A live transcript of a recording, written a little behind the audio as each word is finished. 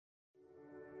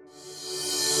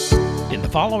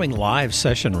following live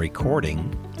session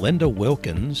recording, Linda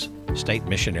Wilkins, State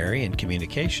Missionary in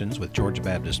Communications with Georgia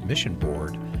Baptist Mission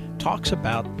Board, talks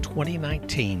about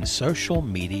 2019 social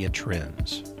media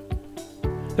trends.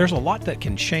 There's a lot that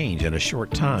can change in a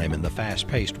short time in the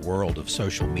fast-paced world of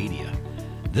social media.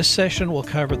 This session will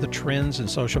cover the trends in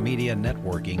social media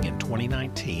networking in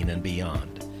 2019 and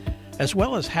beyond, as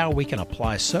well as how we can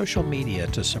apply social media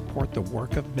to support the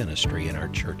work of ministry in our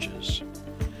churches.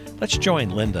 Let's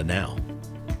join Linda now.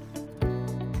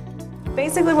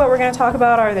 Basically what we're going to talk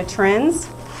about are the trends.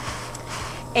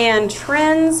 And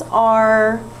trends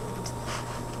are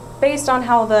based on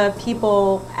how the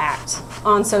people act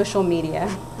on social media.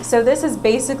 So this is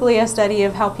basically a study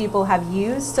of how people have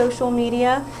used social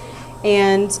media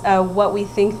and what we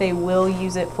think they will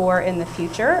use it for in the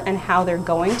future and how they're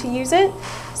going to use it.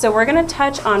 So we're going to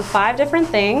touch on 5 different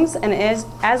things, and as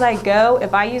I go,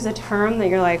 if I use a term that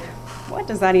you're like, what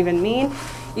does that even mean?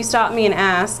 You stop me and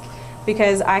ask,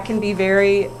 because I can be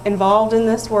very involved in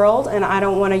this world and I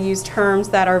don't want to use terms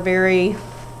that are very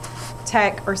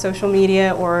tech or social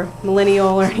media or millennial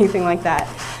or anything like that.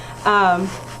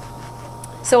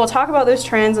 So we'll talk about those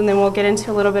trends and then we'll get into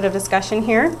a little bit of discussion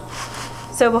here.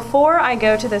 So before I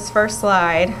go to this first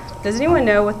slide, does anyone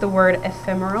know what the word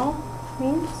ephemeral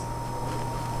means?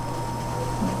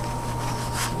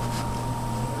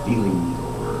 Feeling.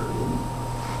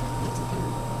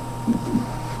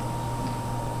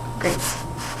 Great.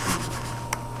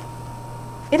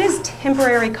 It is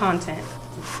temporary content.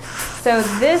 So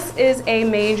this is a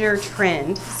major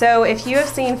trend. So if you have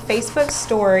seen Facebook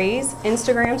stories,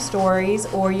 Instagram stories,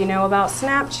 or you know about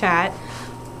Snapchat,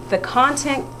 the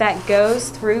content that goes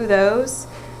through those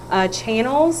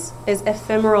channels is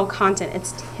ephemeral content.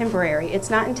 It's temporary. It's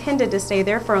not intended to stay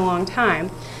there for a long time.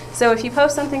 So if you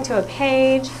post something to a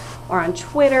page or on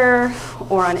Twitter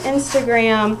or on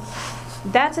Instagram,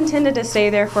 that's intended to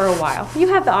stay there for a while. You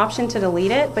have the option to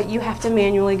delete it, but you have to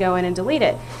manually go in and delete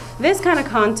it. This kind of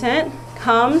content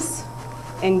comes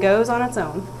and goes on its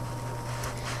own.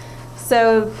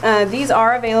 So these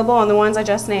are available on the ones I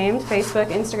just named, Facebook,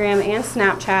 Instagram, and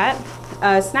Snapchat.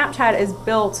 Snapchat is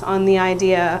built on the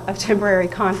idea of temporary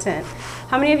content.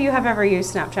 How many of you have ever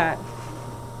used Snapchat?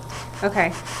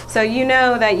 Okay, so you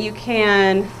know that you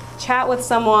can chat with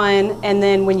someone and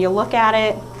then when you look at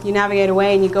it, you navigate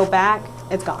away and you go back,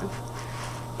 it's gone.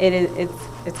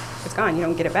 It's gone, you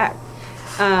don't get it back.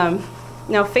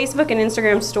 Now Facebook and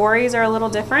Instagram stories are a little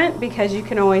different because you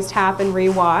can always tap and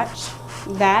rewatch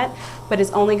that, but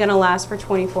it's only gonna last for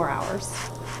 24 hours.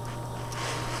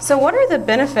 So what are the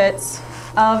benefits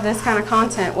of this kind of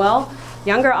content? Well,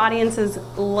 younger audiences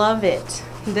love it.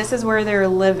 This is where they're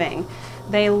living.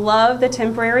 They love the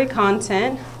temporary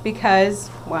content because,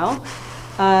 well,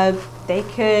 they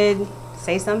could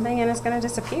say something and it's going to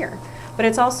disappear. But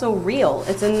it's also real.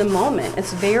 It's in the moment.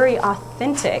 It's very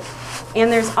authentic.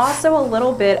 And there's also a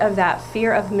little bit of that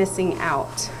fear of missing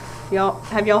out.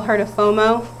 Have y'all heard of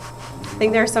FOMO? I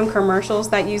think there are some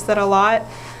commercials that use that a lot.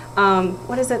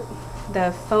 What is it?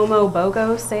 The FOMO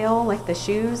BOGO sale, like the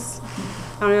shoes.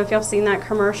 I don't know if y'all have seen that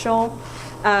commercial.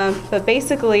 But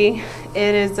basically,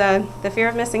 it is the fear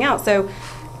of missing out. So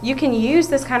you can use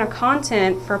this kind of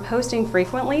content for posting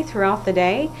frequently throughout the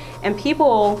day. And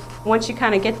people, once you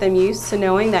kind of get them used to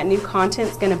knowing that new content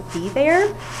is going to be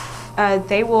there,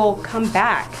 they will come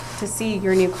back to see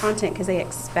your new content because they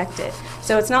expect it.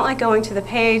 So it's not like going to the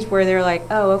page where they're like,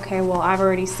 oh, okay, well, I've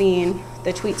already seen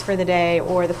the tweets for the day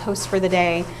or the posts for the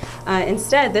day.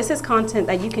 Instead, this is content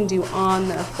that you can do on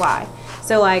the fly.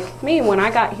 So like me, when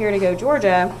I got here to Go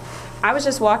Georgia, I was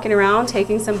just walking around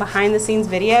taking some behind the scenes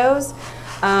videos,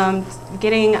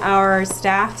 getting our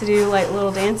staff to do like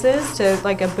little dances to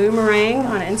like a boomerang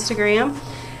on Instagram,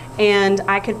 and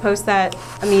I could post that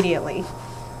immediately,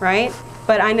 right?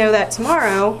 But I know that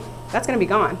tomorrow, that's gonna be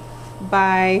gone.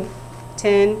 By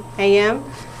 10 a.m.,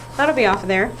 that'll be off of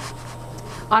there.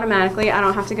 Automatically, I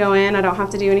don't have to go in, I don't have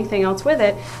to do anything else with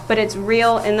it, but it's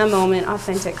real in the moment,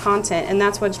 authentic content, and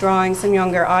that's what's drawing some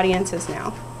younger audiences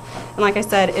now. And like I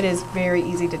said, it is very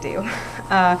easy to do.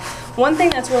 One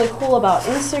thing that's really cool about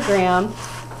Instagram,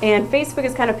 and Facebook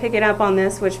is kind of picking up on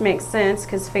this, which makes sense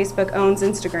because Facebook owns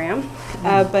Instagram,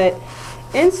 but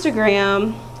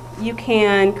Instagram, you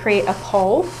can create a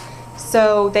poll,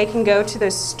 so they can go to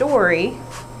the story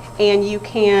and you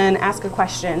can ask a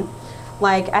question.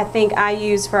 Like I think I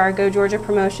use for our Go Georgia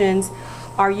promotions,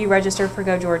 are you registered for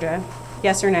Go Georgia?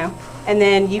 Yes or no? And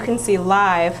then you can see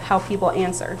live how people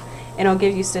answer. And it'll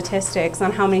give you statistics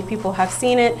on how many people have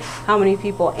seen it, how many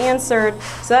people answered.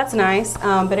 So that's nice.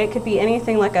 But it could be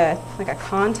anything like a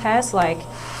contest. Like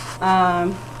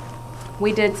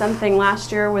we did something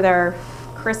last year with our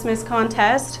Christmas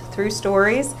contest through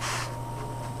stories.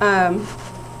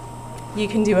 You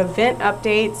can do event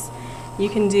updates. You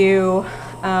can do,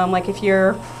 like if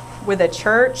you're with a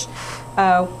church,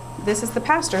 this is the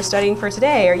pastor studying for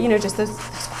today, or, just those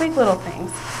quick little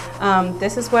things.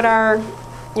 This is what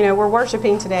we're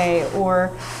worshiping today,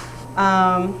 or,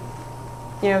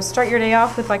 start your day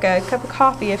off with like a cup of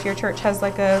coffee if your church has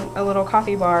like a little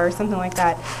coffee bar or something like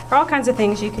that. There are all kinds of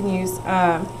things you can use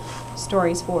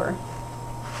stories for.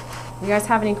 You guys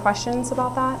have any questions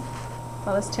about that?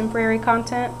 About this temporary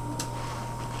content?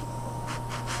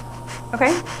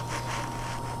 Okay.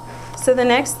 So the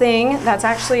next thing that's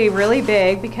actually really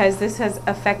big, because this has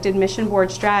affected mission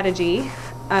board strategy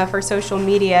for social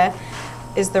media,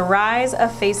 is the rise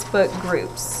of Facebook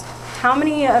groups. How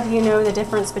many of you know the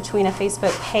difference between a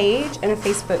Facebook page and a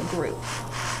Facebook group?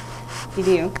 You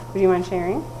do? Would you mind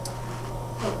sharing?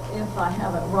 If I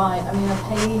have it right, I mean, a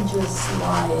page is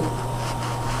like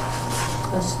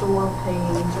a store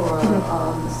page or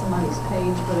somebody's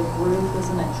page, but a group is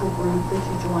an actual group that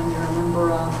you join, you're a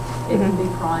member of. It can be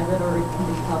private or it can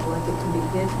be public, it can be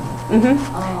hidden.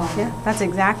 Yeah, that's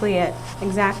exactly it.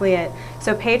 Exactly it.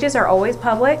 So pages are always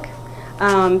public.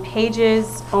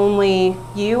 Pages, only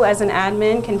you as an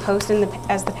admin can post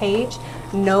as the page.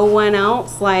 No one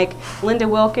else, like Linda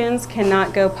Wilkins,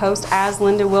 cannot go post as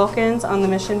Linda Wilkins on the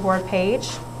mission board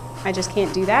page. I just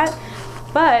can't do that.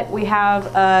 But we have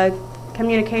a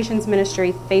communications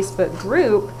ministry Facebook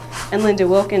group, and Linda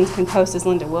Wilkins can post as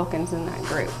Linda Wilkins in that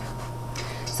group.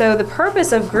 So the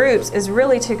purpose of groups is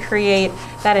really to create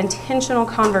that intentional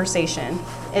conversation.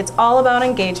 It's all about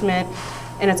engagement,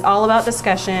 and it's all about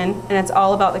discussion, and it's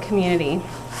all about the community.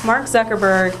 Mark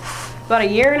Zuckerberg, about a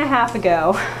year and a half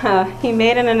ago, he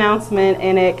made an announcement,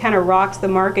 and it kind of rocked the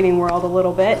marketing world a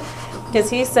little bit, because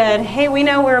he said, hey, we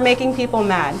know we're making people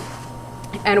mad,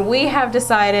 and we have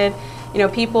decided,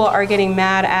 people are getting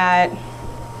mad at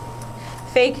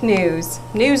fake news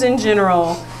in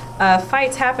general,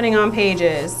 fights happening on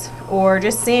pages, or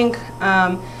just seeing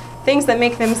things that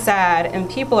make them sad, and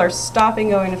people are stopping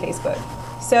going to Facebook.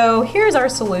 So here's our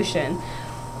solution.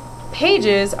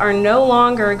 Pages are no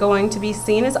longer going to be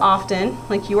seen as often,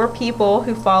 like your people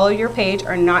who follow your page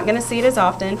are not going to see it as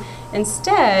often.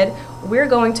 Instead, we're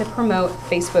going to promote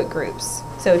Facebook groups.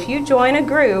 So if you join a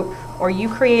group or you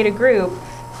create a group,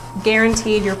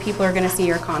 guaranteed your people are going to see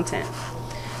your content.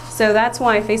 So that's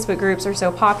why Facebook groups are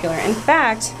so popular. In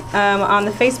fact, on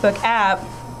the Facebook app,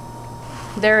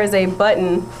 there is a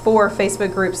button for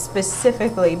Facebook groups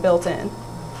specifically built in.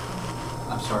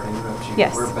 I'm sorry to interrupt you.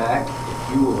 Yes. We're back.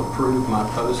 If you will approve my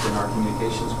post in our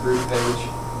communications group page,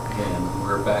 then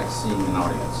we're back seeing an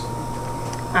audience.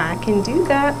 I can do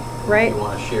that, right? If you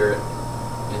want to share it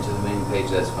into the main page,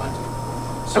 that's fine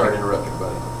too. Sorry to interrupt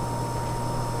everybody.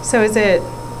 So is it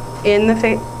in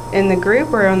the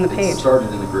group or on the page? It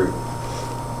started in the group.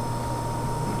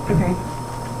 Okay.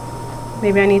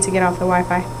 Maybe I need to get off the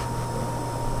Wi-Fi.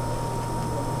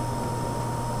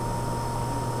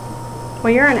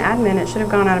 Well, you're an admin. It should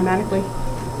have gone automatically.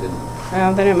 It didn't.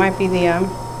 Oh, then it might be the,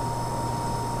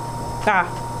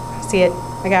 I see it.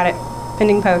 I got it.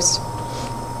 Pending post.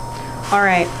 All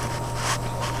right.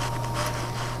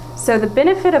 So the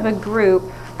benefit of a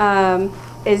group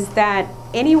is that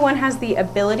anyone has the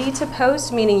ability to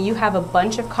post, meaning you have a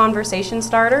bunch of conversation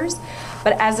starters.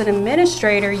 But as an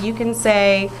administrator, you can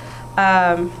say,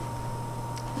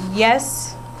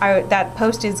 yes, that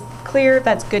post is clear,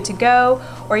 that's good to go.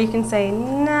 Or you can say,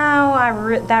 no,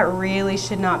 that really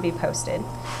should not be posted.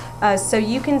 So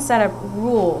you can set up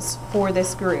rules for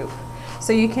this group.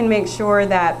 So you can make sure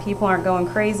that people aren't going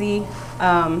crazy.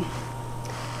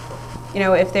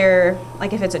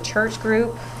 If it's a church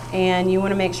group and you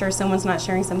want to make sure someone's not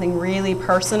sharing something really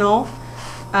personal,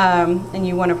 and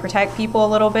you want to protect people a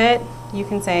little bit, you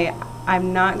can say,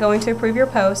 I'm not going to approve your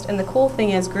post. And the cool thing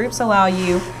is groups allow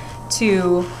you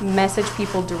to message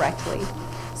people directly.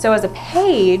 So as a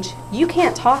page, you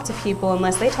can't talk to people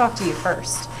unless they talk to you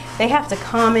first. They have to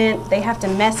comment, they have to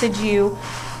message you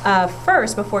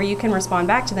first before you can respond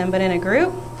back to them. But in a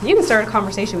group, you can start a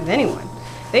conversation with anyone.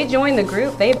 They join the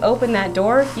group, they've opened that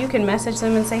door, you can message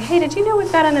them and say, hey, did you know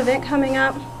we've got an event coming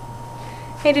up?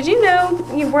 Hey, did you know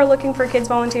we're looking for kids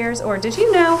volunteers? Or did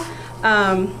you know,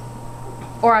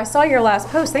 or I saw your last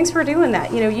post, thanks for doing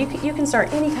that. You can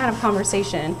start any kind of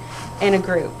conversation in a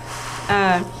group.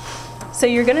 So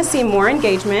you're gonna see more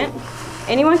engagement.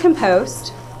 Anyone can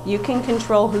post. You can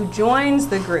control who joins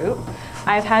the group.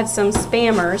 I've had some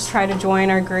spammers try to join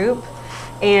our group,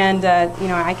 and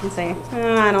I can say,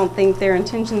 I don't think their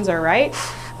intentions are right.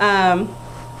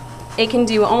 It can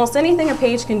do almost anything a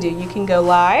page can do. You can go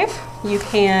live, you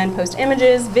can post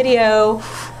images, video,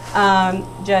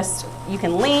 you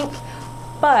can link,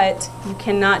 but you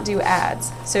cannot do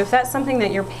ads. So if that's something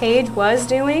that your page was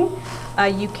doing,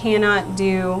 you cannot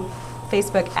do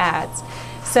Facebook ads.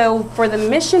 So for the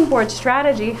mission board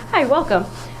strategy, hi, welcome.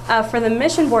 For the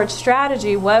mission board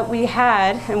strategy, what we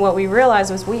had and what we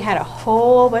realized was we had a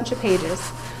whole bunch of pages,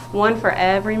 one for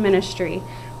every ministry,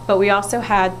 but we also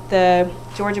had the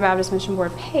Georgia Baptist Mission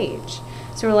Board page.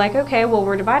 So we're like, okay, well,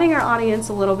 we're dividing our audience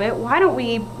a little bit. Why don't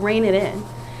we rein it in?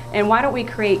 And why don't we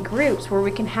create groups where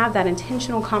we can have that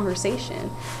intentional conversation?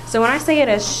 So when I say it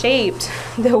has shaped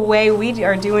the way we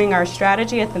are doing our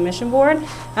strategy at the mission board,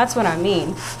 that's what I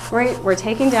mean. We're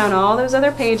taking down all those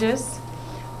other pages,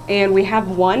 and we have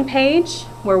one page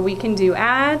where we can do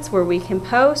ads, where we can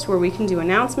post, where we can do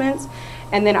announcements,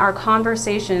 and then our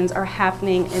conversations are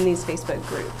happening in these Facebook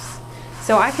groups.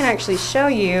 So I can actually show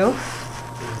you.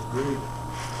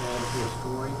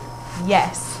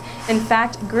 Yes. In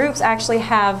fact, groups actually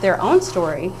have their own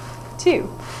story too.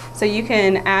 So you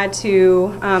can add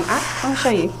to, I'll show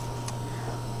you.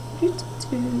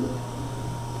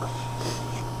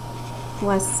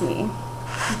 Let's see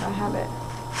if I have it.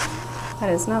 That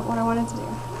is not what I wanted to do.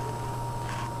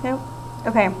 Nope.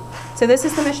 Okay, so this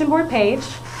is the mission board page,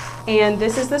 and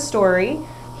this is the story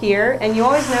here. And you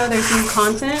always know there's new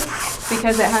content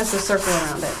because it has the circle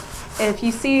around it. If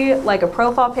you see like a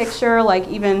profile picture, like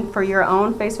even for your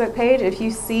own Facebook page, if you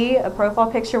see a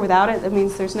profile picture without it, that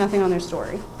means there's nothing on their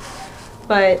story.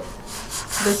 But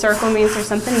the circle means there's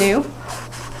something new.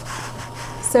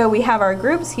 So we have our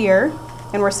groups here,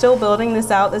 and we're still building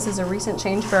this out. This is a recent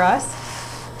change for us.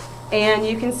 And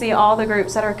you can see all the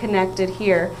groups that are connected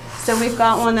here. So we've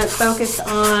got one that's focused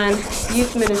on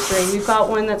youth ministry. We've got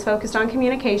one that's focused on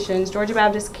communications, Georgia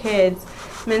Baptist Kids,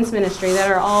 men's ministry,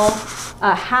 that are all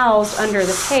housed under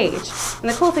the page. And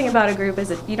the cool thing about a group is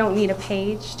that you don't need a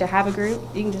page to have a group.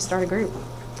 You can just start a group.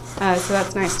 So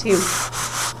that's nice too.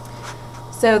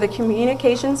 So the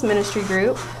communications ministry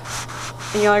group,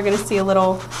 and y'all are going to see a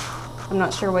little, I'm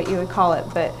not sure what you would call it,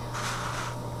 but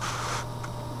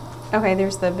okay,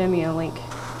 there's the Vimeo link.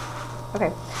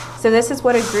 Okay, so this is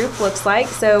what a group looks like.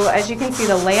 So as you can see,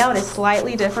 the layout is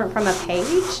slightly different from a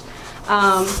page.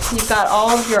 You've got all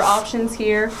of your options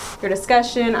here, your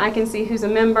discussion. I can see who's a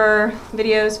member,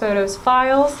 videos, photos,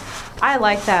 files. I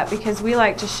like that because we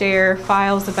like to share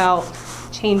files about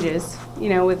changes,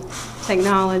 with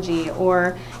technology,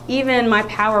 or even my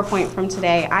PowerPoint from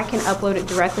today. I can upload it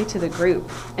directly to the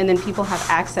group, and then people have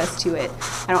access to it.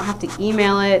 I don't have to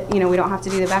email it. We don't have to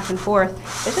do the back and forth.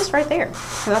 It's just right there.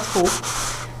 So that's cool.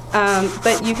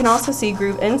 But you can also see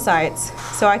group insights.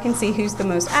 So I can see who's the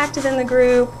most active in the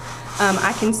group.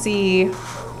 I can see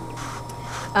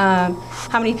how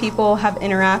many people have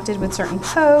interacted with certain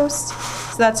posts.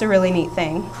 So that's a really neat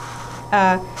thing.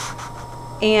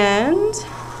 And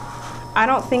I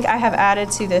don't think I have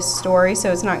added to this story,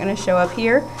 so it's not going to show up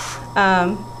here.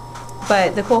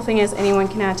 But the cool thing is anyone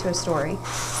can add to a story.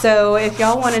 So if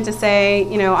y'all wanted to say,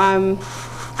 I'm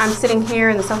sitting here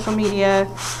in the social media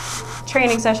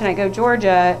training session at Go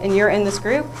Georgia, and you're in this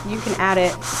group, you can add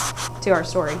it to our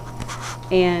story.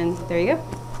 And there you go.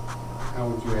 How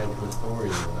would you add to a story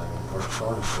or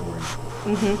start a story?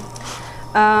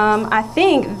 I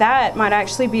think that might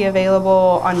actually be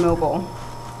available on mobile.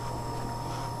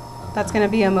 That's going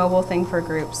to be a mobile thing for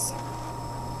groups.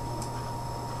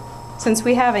 Since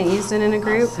we haven't used it in a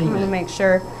group, I'm going to make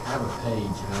sure. I have a page,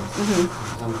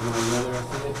 comes with another, I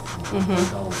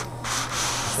think.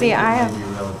 See, I have.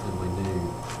 Maybe relatively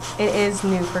new. It is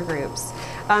new for groups.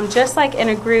 Just like in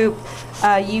a group,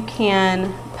 you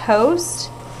can post,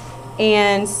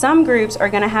 and some groups are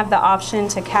going to have the option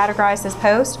to categorize this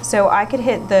post. So I could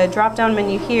hit the drop-down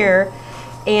menu here,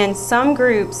 and some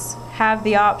groups have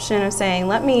the option of saying,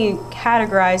 let me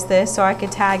categorize this, so I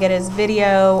could tag it as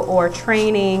video or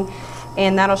training,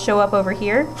 and that'll show up over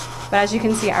here. But as you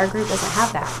can see, our group doesn't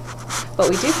have that. But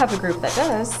we do have a group that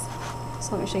does.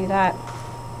 So let me show you that.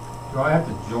 Do I have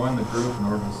to join the group in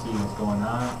order to see what's going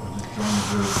on, or just join the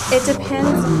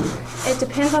group? It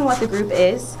depends on what the group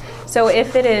is. So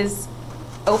if it is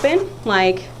open,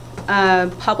 like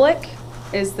public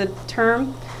is the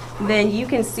term, then you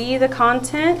can see the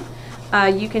content.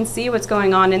 You can see what's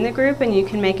going on in the group, and you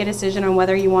can make a decision on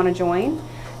whether you want to join.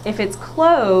 If it's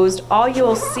closed, all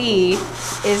you'll see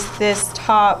is this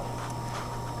top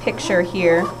picture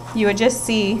here. You would just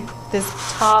see this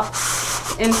top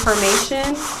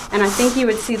information, and I think you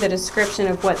would see the description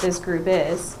of what this group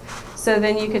is. So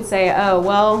then you could say, oh,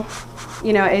 well,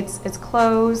 it's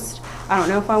closed. I don't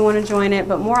know if I want to join it,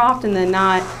 but more often than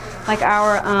not, like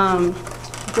our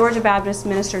Georgia Baptist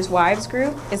Ministers' Wives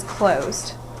group is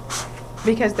closed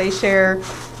because they share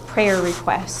prayer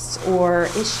requests or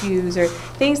issues or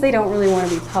things they don't really want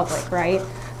to be public, right?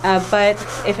 But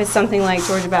if it's something like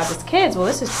Georgia Baptist Kids, well,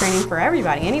 this is training for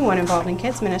everybody, anyone involved in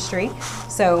kids ministry.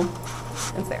 So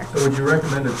it's there. So would you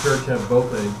recommend a church have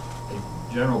both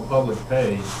a general public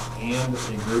page and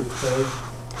a group page?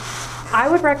 I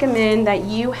would recommend that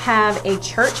you have a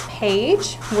church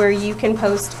page where you can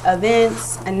post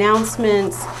events,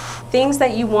 announcements, things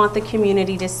that you want the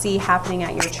community to see happening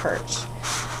at your church.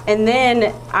 And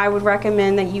then I would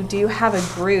recommend that you do have a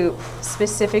group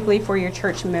specifically for your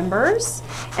church members,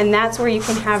 and that's where you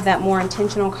can have that more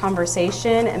intentional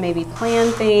conversation and maybe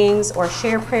plan things or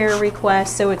share prayer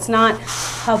requests so it's not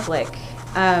public.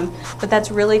 But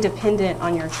that's really dependent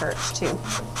on your church too.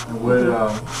 And would,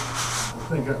 I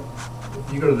think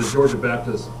if you go to the Georgia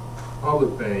Baptist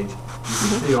public page, you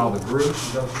can see all the groups,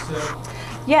 is that what you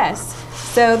said? Yes.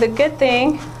 So the good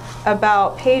thing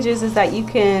about pages is that you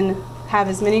can have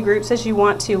as many groups as you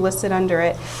want to listed under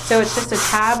it. So it's just a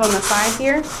tab on the side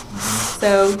here.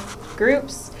 So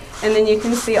groups, and then you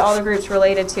can see all the groups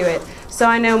related to it. So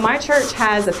I know my church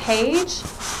has a page,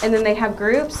 and then they have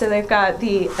groups. So they've got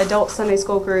the adult Sunday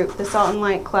school group, the Salt and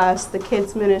Light class, the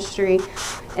kids ministry.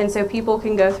 And so people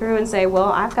can go through and say,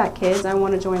 well, I've got kids, I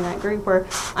want to join that group, or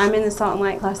I'm in the Salt and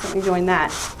Light class, let me join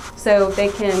that. So they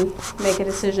can make a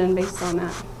decision based on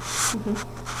that.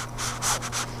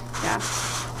 Yeah.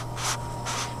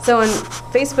 So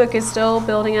Facebook is still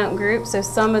building out groups, so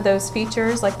some of those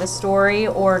features like the story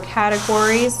or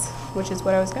categories, which is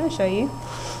what I was going to show you.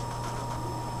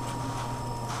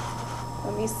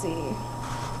 Let me see.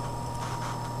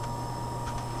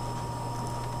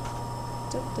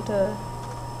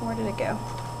 Where did it go?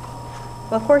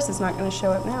 Well, of course it's not going to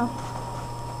show up now.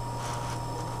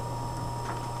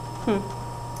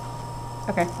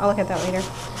 Okay, I'll look at that later.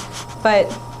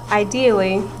 But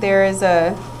ideally, there is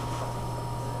a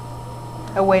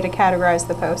way to categorize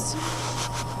the post.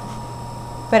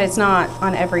 But it's not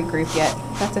on every group yet.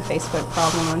 That's a Facebook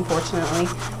problem, unfortunately.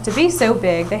 To be so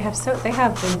big, they have some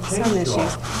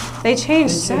issues. They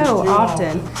change so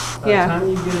often. Yeah. By the time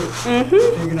you get it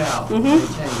figured out, it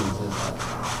changes.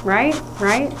 Right?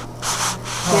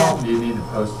 How often do you need to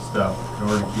post stuff in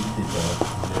order to keep people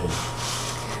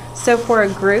engaged? So for a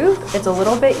group, it's a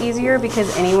little bit easier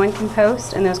because anyone can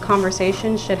post and those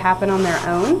conversations should happen on their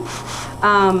own.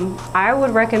 I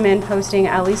would recommend posting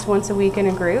at least once a week in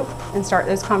a group and start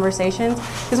those conversations,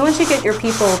 because once you get your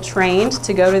people trained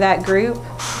to go to that group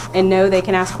and know they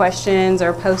can ask questions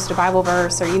or post a Bible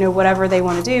verse or whatever they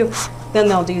want to do, then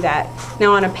they'll do that.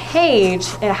 Now on a page,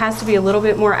 it has to be a little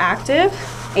bit more active,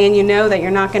 and you know that you're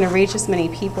not going to reach as many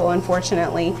people,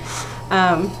 unfortunately,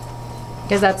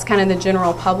 because that's kind of the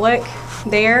general public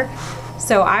there.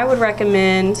 So I would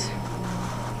recommend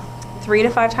 3 to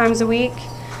 5 times a week.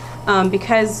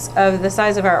 Because of the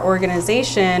size of our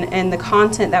organization and the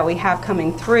content that we have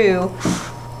coming through,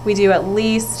 we do at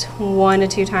least 1 to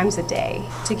 2 times a day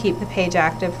to keep the page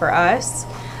active for us.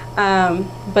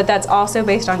 But that's also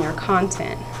based on your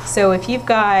content. So if you've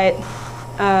got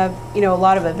a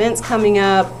lot of events coming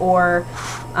up, or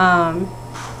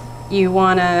you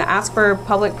want to ask for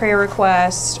public prayer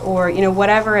requests, or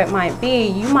whatever it might be,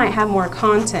 you might have more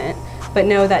content. But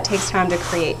no, that takes time to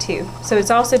create too. So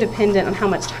it's also dependent on how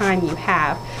much time you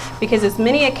have, because as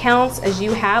many accounts as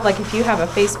you have, like if you have a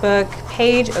Facebook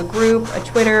page, a group, a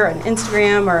Twitter, an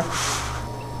Instagram, or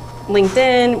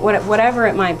LinkedIn, whatever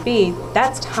it might be,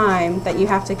 that's time that you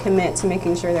have to commit to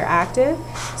making sure they're active.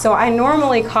 So I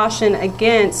normally caution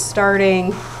against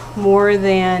starting more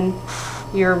than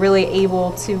you're really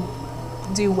able to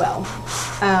do well,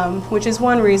 which is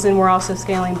one reason we're also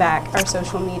scaling back our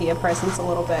social media presence a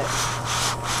little bit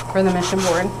for the mission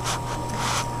board.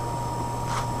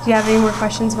 Do you have any more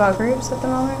questions about groups at the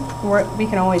moment? We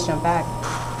can always jump back.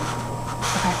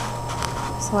 Okay.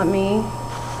 So let me...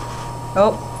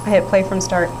 Oh, I hit play from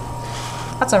start.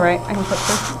 That's all right. I can flip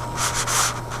through.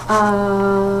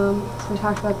 So we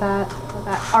talked about that.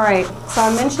 All right. So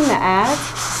I mentioned the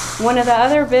ads. One of the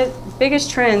other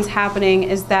biggest trends happening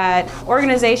is that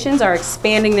organizations are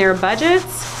expanding their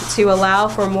budgets to allow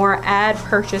for more ad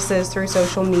purchases through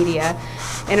social media.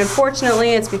 And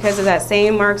unfortunately, it's because of that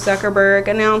same Mark Zuckerberg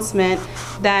announcement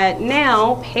that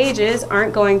now pages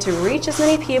aren't going to reach as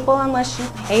many people unless you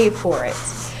pay for it.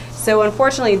 So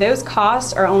unfortunately, those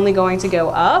costs are only going to go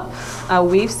up.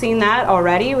 We've seen that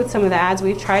already with some of the ads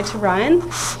we've tried to run.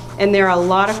 And there are a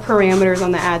lot of parameters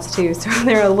on the ads too, so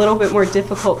they're a little bit more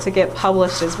difficult to get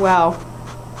published as well.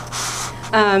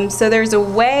 So there's a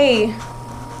way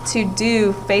to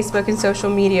do Facebook and social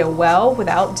media well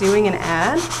without doing an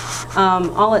ad.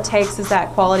 All it takes is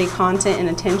that quality content and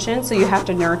attention, so you have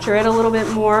to nurture it a little bit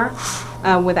more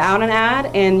without an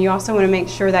ad, and you also want to make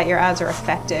sure that your ads are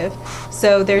effective.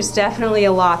 So there's definitely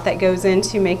a lot that goes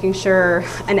into making sure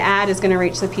an ad is going to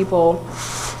reach the people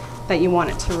that you want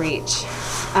it to reach.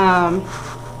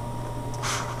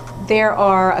 There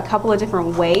are a couple of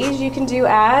different ways you can do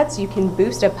ads. You can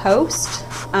boost a post.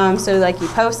 So like you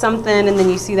post something and then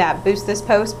you see that boost this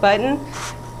post button.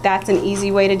 That's an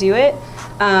easy way to do it.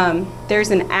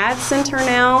 There's an ad center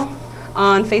now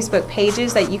on Facebook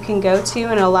pages that you can go to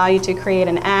and allow you to create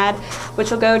an ad, which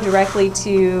will go directly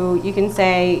to, you can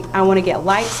say, I want to get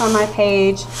likes on my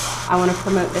page, I want to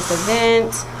promote this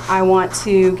event, I want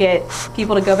to get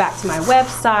people to go back to my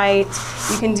website.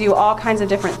 You can do all kinds of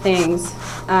different things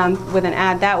with an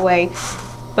ad that way.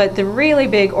 But the really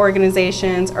big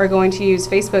organizations are going to use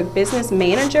Facebook Business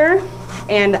Manager,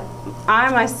 and I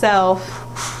myself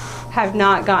have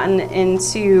not gotten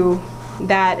into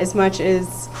that as much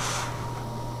as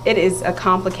it is a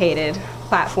complicated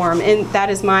platform, and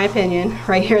that is my opinion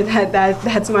right here.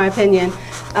 That's my opinion.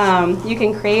 You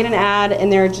can create an ad,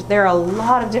 and there are a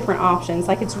lot of different options.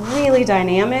 Like, it's really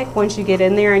dynamic once you get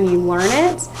in there and you learn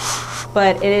it,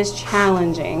 but it is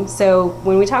challenging. So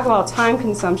when we talk about time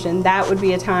consumption, that would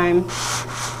be a time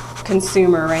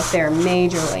consumer right there,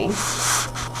 majorly.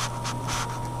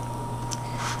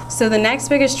 So the next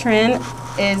biggest trend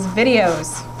is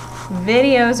videos.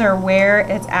 Videos are where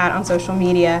it's at on social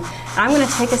media. I'm going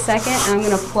to take a second and I'm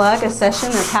going to plug a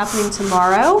session that's happening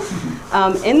tomorrow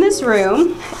in this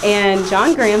room, and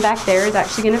John Graham back there is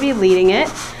actually going to be leading it,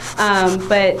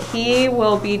 but he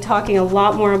will be talking a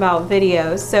lot more about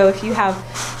videos. So if you have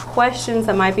questions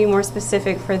that might be more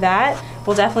specific for that,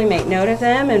 we'll definitely make note of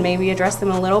them and maybe address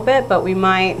them a little bit, but we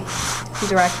might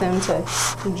direct them to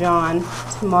John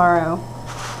tomorrow.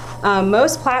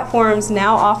 Most platforms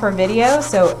now offer video,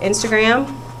 so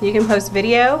Instagram, you can post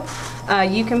video.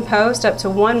 You can post up to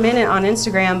 1 minute on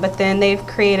Instagram, but then they've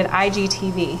created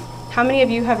IGTV. How many of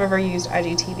you have ever used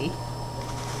IGTV?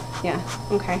 Yeah,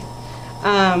 okay.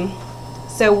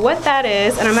 So what that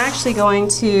is, and I'm actually going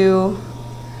to,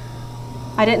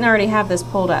 I didn't already have this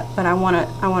pulled up, but I want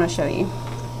to show you.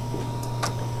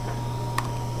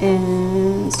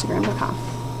 Instagram.com.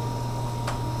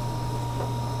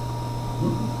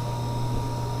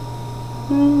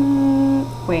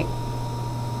 Wait.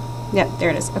 Yep, there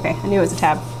it is. Okay, I knew it was a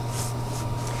tab.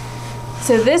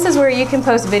 So this is where you can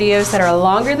post videos that are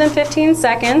longer than 15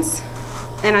 seconds,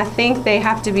 and I think they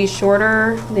have to be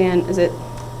shorter than, is it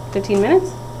 15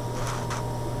 minutes?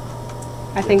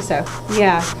 I think so.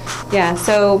 Yeah.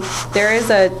 So there is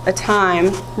a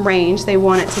time range they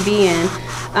want it to be in.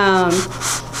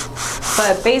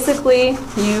 But basically,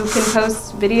 you can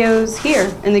post videos here,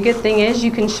 and the good thing is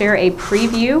you can share a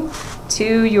preview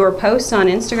to your post on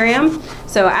Instagram.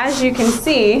 So as you can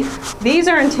see, these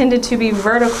are intended to be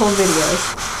vertical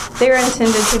videos. They're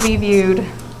intended to be viewed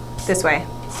this way.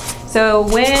 So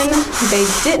when they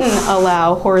didn't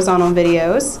allow horizontal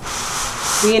videos,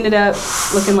 we ended up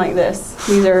looking like this.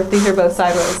 These are both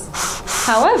sideways.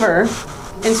 However,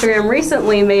 Instagram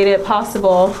recently made it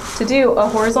possible to do a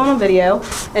horizontal video,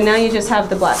 and now you just have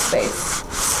the black space.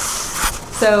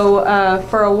 So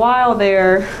for a while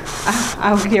there,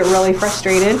 I would get really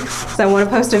frustrated because I want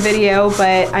to post a video,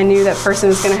 but I knew that person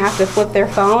was going to have to flip their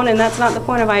phone, and that's not the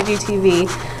point of IGTV,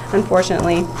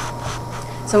 unfortunately.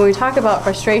 So when we talk about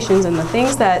frustrations and the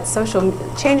things that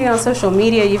changing on social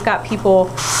media, you've got people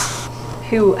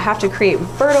who have to create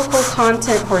vertical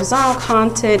content, horizontal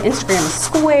content, Instagram is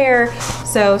square,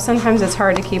 so sometimes it's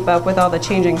hard to keep up with all the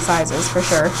changing sizes, for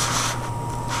sure.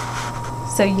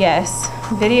 So yes,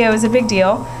 video is a big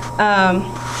deal.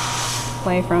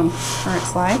 Play from current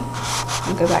slide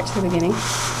and go back to the beginning.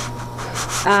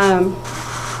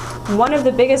 One of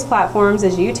the biggest platforms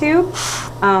is YouTube.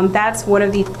 That's one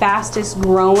of the fastest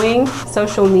growing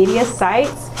social media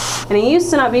sites, and it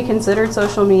used to not be considered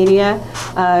social media,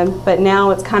 but now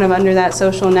it's kind of under that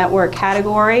social network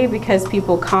category because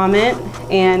people comment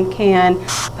and can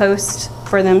post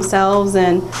for themselves,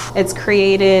 and it's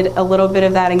created a little bit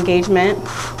of that engagement,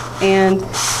 and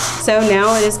so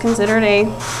now it is considered a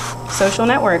social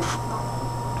network.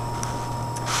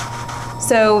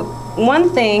 So one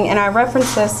thing, and I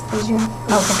referenced this,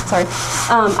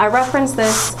 I referenced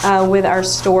this with our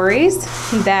stories,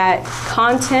 that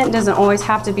content doesn't always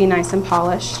have to be nice and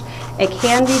polished. It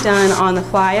can be done on the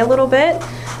fly a little bit,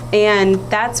 and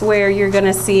that's where you're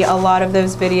gonna see a lot of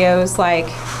those videos, like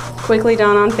quickly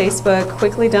done on Facebook,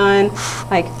 quickly done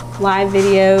like live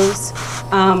videos,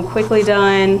 quickly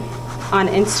done on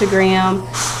Instagram.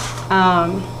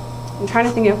 I'm trying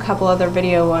to think of a couple other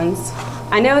video ones.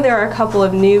 I know there are a couple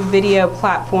of new video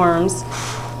platforms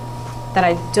that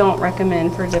I don't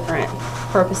recommend for different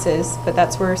purposes, but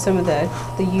that's where some of the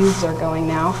youths are going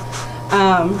now.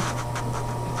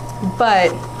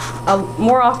 But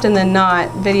more often than not,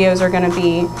 videos are going to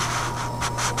be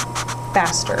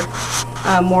faster,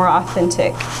 more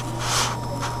authentic.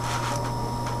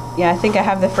 Yeah, I think I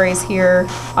have the phrase here,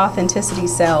 authenticity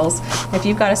sells. If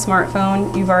you've got a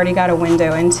smartphone, you've already got a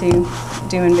window into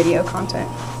doing video content.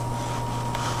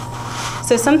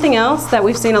 So something else that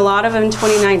we've seen a lot of in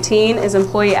 2019 is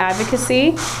employee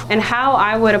advocacy. And how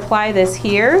I would apply this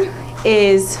here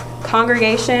is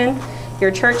congregation,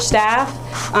 your church staff,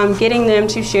 getting them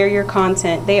to share your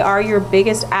content. They are your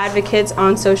biggest advocates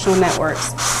on social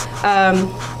networks.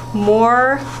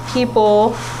 More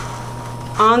people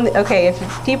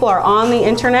if people are on the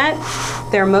internet,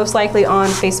 they're most likely on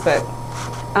Facebook.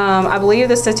 I believe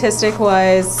the statistic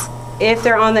was if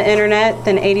they're on the internet,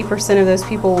 then 80% of those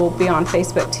people will be on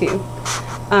Facebook too.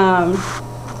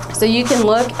 So you can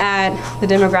look at the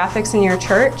demographics in your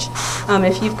church.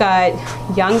 If you've got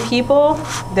young people,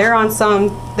 they're on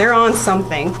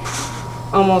something,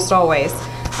 almost always.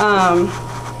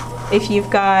 If you've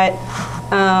got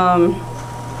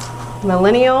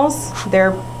millennials,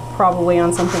 they're probably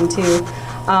on something too.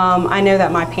 I know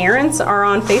that my parents are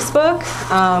on Facebook.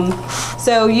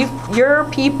 So your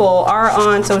people are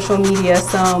on social media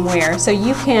somewhere. So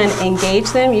you can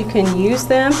engage them, you can use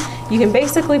them, you can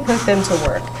basically put them to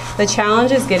work. The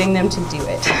challenge is getting them to do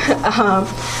it.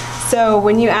 So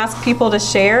when you ask people to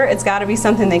share, it's got to be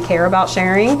something they care about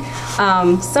sharing.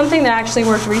 Something that actually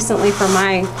worked recently for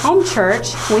my home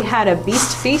church, we had a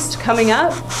Beast Feast coming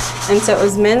up, and so it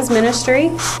was men's ministry.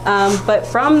 But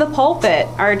from the pulpit,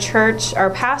 our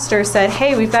pastor said,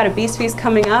 hey, we've got a Beast Feast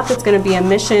coming up. It's going to be a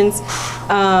missions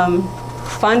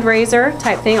fundraiser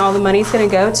type thing. All the money's going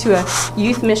to go to a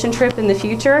youth mission trip in the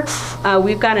future.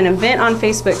 We've got an event on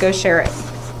Facebook. Go share it.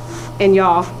 And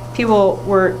y'all, people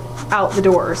were out the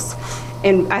doors,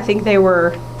 and I think we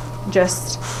were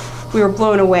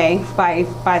blown away by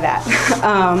that.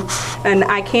 And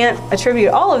I can't attribute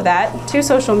all of that to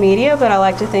social media, but I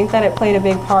like to think that it played a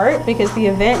big part because the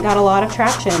event got a lot of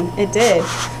traction. It did.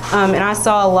 And I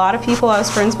saw a lot of people I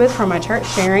was friends with from my church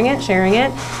sharing it,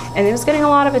 and it was getting a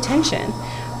lot of attention.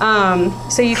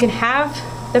 So you can have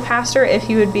the pastor, if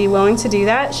you would be willing to do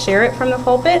that, share it from the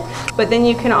pulpit, but then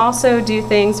you can also do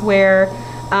things where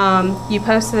you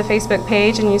post to the Facebook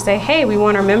page and you say, hey, we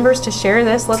want our members to share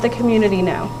this, let the community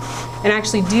know, and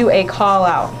actually do a call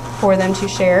out for them to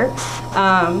share.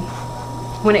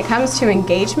 When it comes to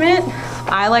engagement,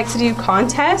 I like to do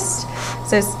contests.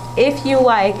 So if you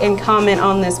like and comment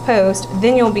on this post,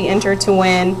 then you'll be entered to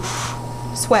win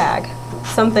swag,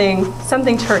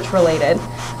 something church related,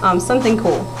 something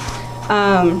cool.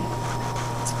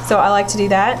 So I like to do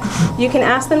that. You can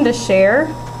ask them to share,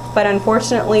 but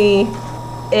unfortunately,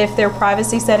 if their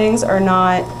privacy settings are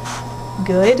not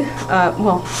good,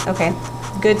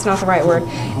 good's not the right word.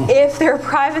 If their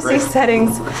privacy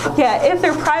settings,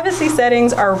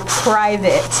 are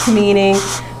private, meaning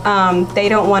they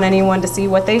don't want anyone to see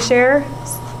what they share,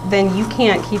 then you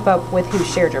can't keep up with who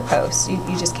shared your post. You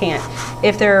just can't.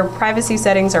 If their privacy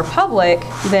settings are public,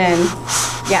 then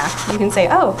yeah, you can say,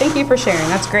 oh, thank you for sharing,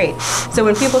 that's great. So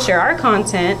when people share our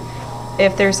content,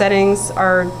 if their settings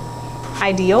are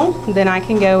ideal, then I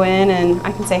can go in and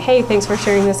I can say, hey, thanks for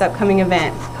sharing this upcoming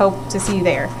event. Hope to see you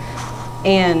there.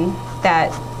 And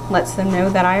that lets them know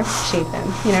that I appreciate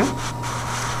them, you know?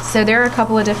 So there are a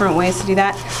couple of different ways to do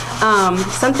that.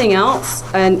 Something else,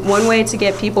 and one way to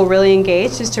get people really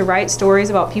engaged is to write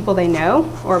stories about people they know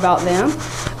or about them,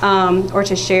 or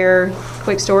to share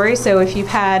quick stories. So if you've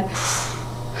had,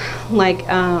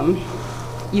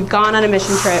 you've gone on a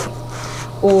mission trip,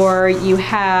 or you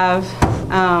have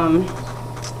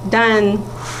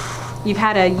you've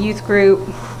had a youth group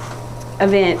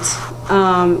event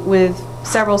with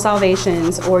several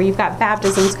salvations, or you've got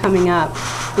baptisms coming up,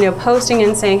 posting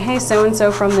and saying, hey,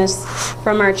 so-and-so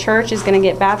from our church is going to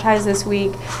get baptized this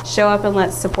week, show up and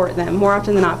let's support them. More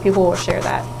often than not, people will share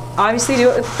that. Obviously do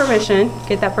it with permission,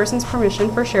 get that person's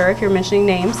permission for sure if you're mentioning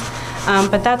names,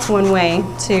 but that's one way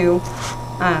to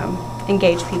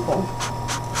engage people.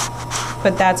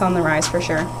 But that's on the rise for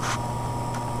sure.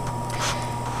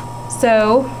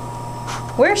 So,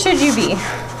 where should you be?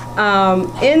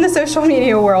 In the social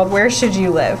media world, where should you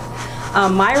live?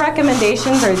 My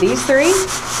recommendations are these three: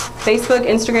 Facebook,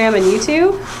 Instagram, and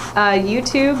YouTube.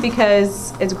 YouTube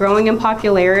because it's growing in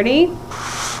popularity,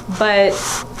 but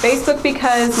Facebook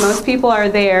because most people are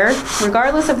there.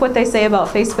 Regardless of what they say about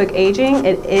Facebook aging,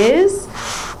 it is,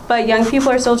 but young people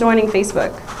are still joining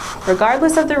Facebook.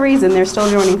 regardless of the reason, they're still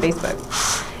joining Facebook.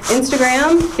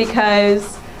 Instagram,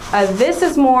 because this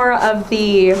is more of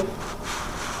the,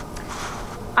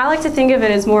 I like to think of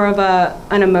it as more of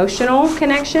an emotional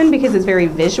connection because it's very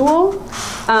visual.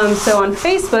 So on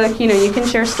Facebook, you can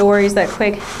share stories that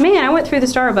quick, man, I went through the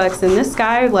Starbucks and this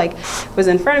guy was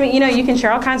in front of me. You can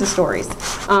share all kinds of stories.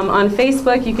 On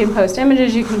Facebook, you can post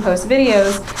images, you can post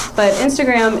videos, but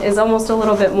Instagram is almost a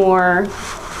little bit more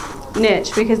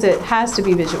niche because it has to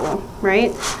be visual,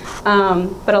 right?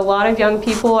 But a lot of young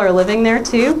people are living there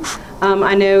too.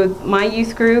 I know my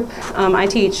youth group, I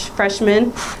teach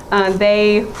freshmen,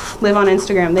 they live on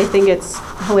Instagram. They think it's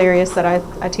hilarious that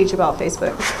I teach about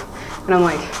Facebook. And I'm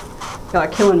like, y'all are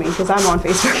killing me because I'm on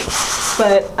Facebook.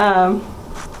 But,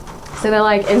 so they're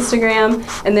like Instagram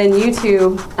and then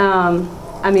YouTube.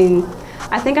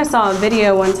 I think I saw a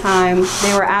video one time,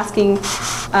 they were asking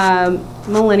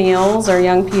millennials or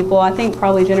young people, I think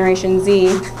probably Generation Z,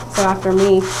 so after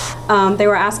me, they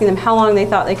were asking them how long they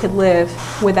thought they could live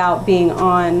without being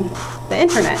on the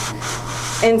internet.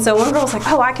 And so one girl was like,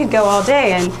 oh, I could go all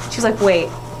day. And she's like, wait,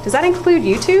 does that include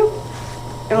YouTube?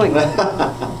 And I'm like,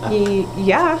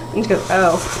 yeah. And she goes,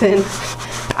 oh, then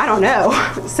I don't know.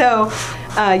 So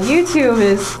YouTube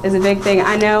is a big thing.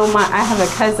 I know I have a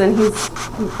cousin, he's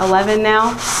 11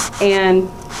 now, and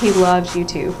he loves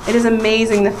YouTube. It is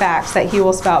amazing the facts that he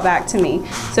will spout back to me.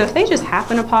 So if they just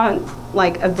happen upon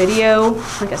like a video,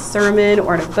 like a sermon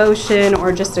or a devotion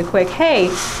or just a quick, hey,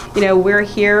 we're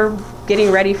here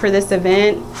getting ready for this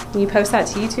event, and you post that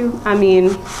to YouTube,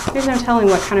 there's no telling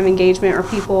what kind of engagement or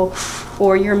people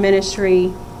or your ministry,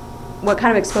 what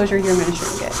kind of exposure your ministry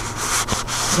will get.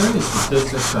 Are there any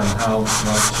statistics on how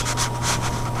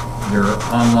much your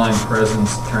online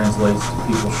presence translates to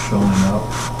people showing up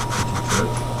at your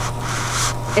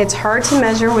church? It's hard to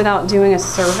measure without doing a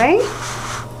survey.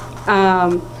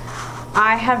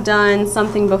 I have done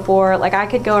something before, like I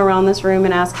could go around this room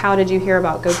and ask, how did you hear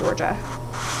about Go Georgia?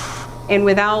 And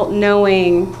without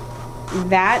knowing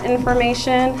that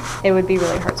information, it would be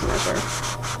really hard to measure.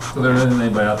 So there isn't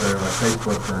anybody out there like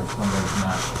Facebook or somebody's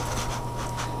not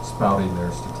spouting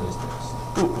their statistics?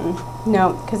 Mm-mm.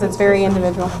 No, because it's very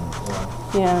individual.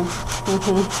 Yeah.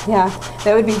 Mm-hmm. Yeah,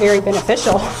 that would be very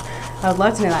beneficial. I would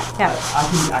love to know that. Yeah.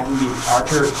 I can be, our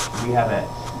church, we have a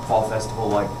fall festival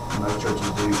like most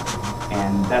churches do,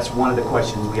 and that's one of the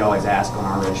questions we always ask on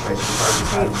our registration card is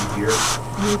how did you hear?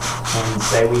 Mm-hmm. And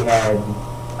say we had,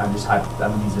 I'm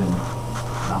using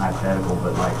not hypothetical,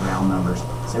 but like round numbers.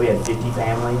 Say we had 50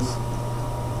 families,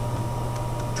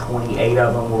 28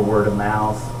 of them were word of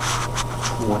mouth,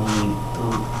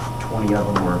 20 of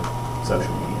them were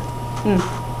social media.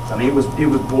 So it was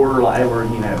borderline, they were,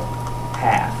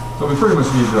 half. So we pretty much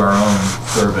need to do our own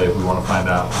survey if we want to find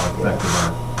out how effective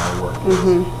our work is.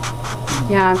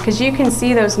 Mm-hmm. Yeah, because you can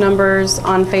see those numbers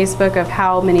on Facebook of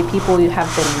how many people you have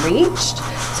been reached.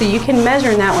 So you can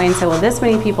measure in that way and say, well, this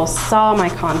many people saw my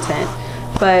content,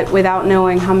 but without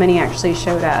knowing how many actually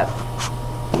showed up.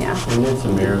 Yeah. And it's a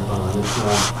marathon. It's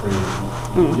not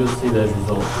free. You'll see those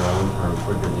results long-term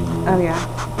quicker than you will. Oh, yeah.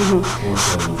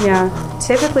 Mm-hmm. Yeah.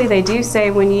 Typically, they do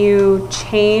say when you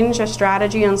change a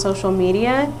strategy on social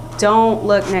media, don't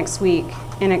look next week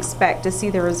and expect to see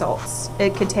the results.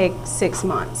 It could take 6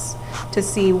 months to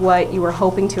see what you were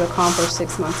hoping to accomplish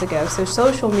 6 months ago. So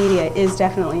social media is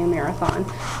definitely a marathon,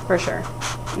 for sure.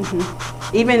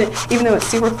 Mm-hmm. Even though it's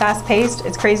super fast-paced,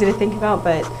 it's crazy to think about,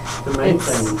 but the main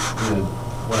thing,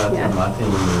 what I tell my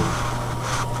team is,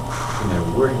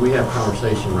 we have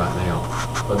conversation right now,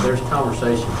 but there's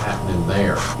conversation happening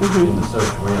there in the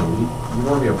social realm. You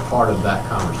want to be a part of that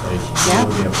conversation. You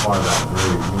want to be a part of that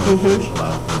group. You want to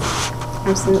socialize with them.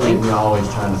 Absolutely. You can't be always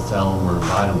trying to sell them or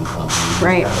invite them to something.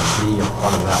 You just got to be a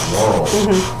part of that world.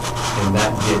 And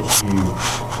that gets you,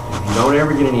 if you don't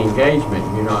ever get any engagement,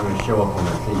 you're not going to show up on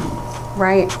their feed.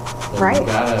 Right. So right. You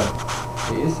gotta,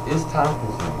 it's time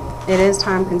consuming. It is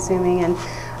time consuming. And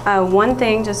one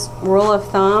thing, just rule of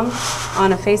thumb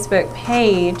on a Facebook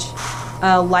page,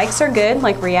 likes are good,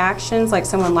 like reactions, like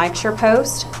someone likes your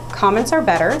post. Comments are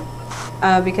better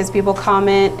because people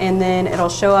comment and then it'll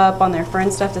show up on their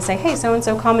friend stuff to say, hey,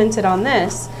 so-and-so commented on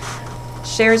this.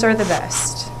 Shares are the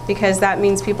best because that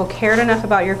means people cared enough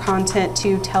about your content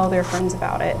to tell their friends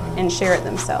about it and share it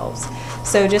themselves.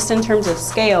 So just in terms of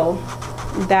scale,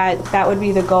 that would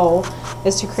be the goal,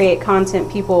 is to create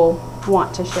content people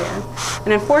want to share.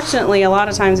 And unfortunately, a lot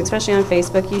of times, especially on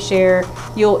Facebook,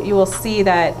 you will see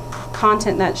that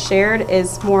content that's shared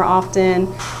is more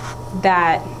often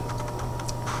that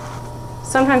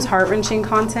sometimes heart-wrenching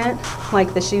content,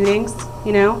 like the shootings,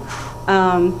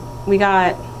 we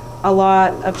got a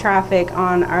lot of traffic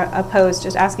on a post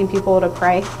just asking people to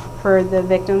pray for the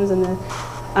victims and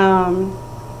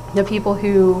the people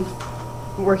who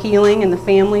were healing and the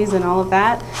families and all of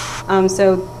that.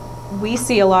 So we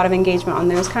see a lot of engagement on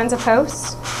those kinds of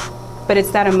posts, but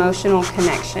it's that emotional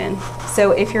connection.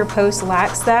 So if your post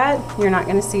lacks that, you're not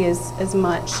going to see as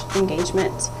much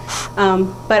engagement.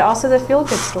 But also the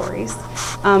feel-good stories.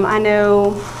 I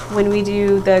know when we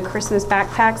do the Christmas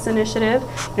Backpacks initiative,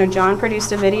 John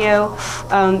produced a video,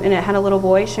 and it had a little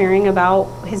boy sharing about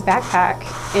his backpack,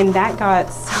 and that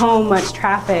got so much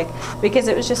traffic because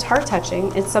it was just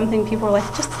heart-touching. It's something people are like,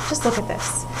 just look at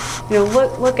this.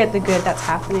 Look at the good that's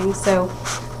happening. So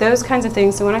those kinds of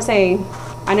things. So when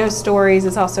I know stories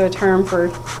is also a term for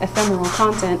ephemeral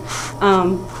content,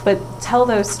 but tell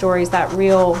those stories, that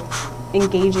real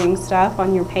engaging stuff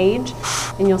on your page,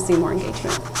 and you'll see more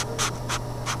engagement.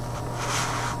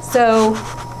 So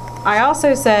I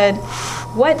also said,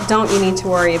 what don't you need to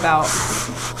worry about?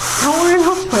 Don't worry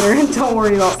about Twitter and don't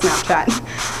worry about Snapchat.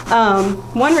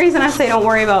 One reason I say don't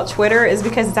worry about Twitter is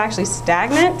because it's actually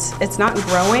stagnant. It's not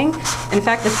growing. In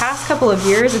fact, the past couple of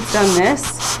years it's done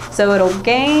this. So it'll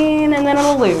gain and then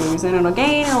it'll lose, and it'll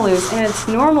gain and it'll lose. And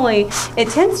it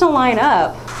tends to line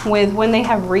up with when they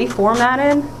have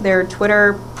reformatted their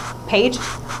Twitter page,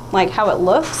 like how it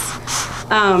looks.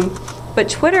 But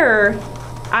Twitter,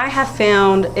 I have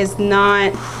found, is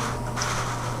not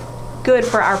good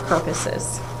for our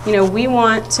purposes. We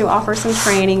want to offer some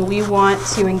training. We want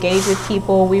to engage with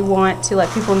people. We want to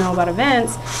let people know about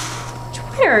events.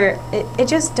 Twitter, it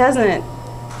just doesn't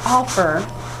offer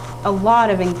a lot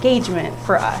of engagement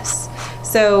for us.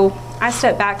 So I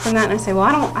step back from that and I say, well,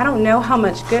 I don't know how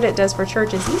much good it does for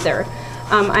churches either.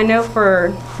 I know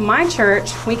for my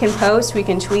church, we can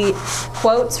tweet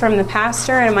quotes from the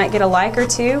pastor, and it might get a like or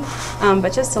two,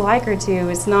 but just a like or two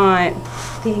is not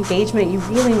the engagement you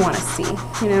really want to see,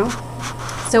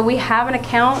 So we have an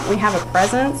account, we have a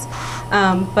presence,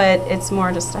 but it's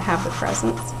more just to have the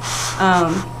presence.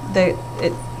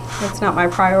 It's not my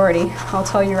priority, I'll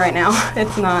tell you right now,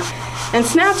 it's not. And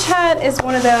Snapchat is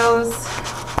one of those,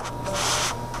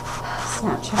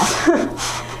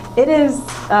 it is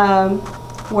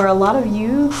where a lot of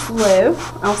youth live,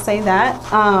 I'll say that,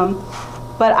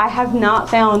 but I have not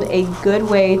found a good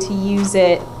way to use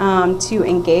it to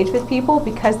engage with people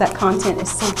because that content is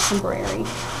so temporary.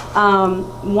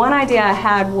 One idea I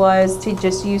had was to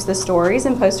just use the stories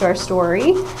and post to our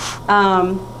story,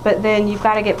 but then you've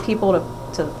got to get people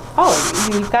to follow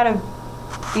you. You've got to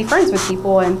be friends with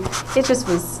people, and it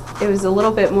was a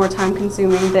little bit more time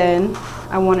consuming than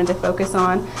I wanted to focus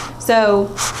on. So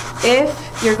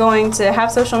if you're going to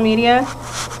have social media,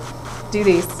 do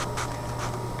these.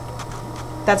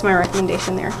 That's my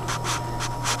recommendation there.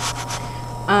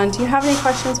 Do you have any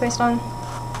questions based on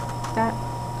that?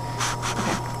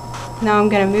 Okay. Now I'm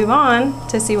going to move on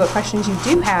to see what questions you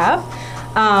do have.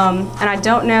 And I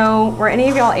don't know, were any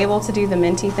of y'all able to do the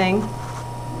Menti thing?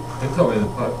 They told me the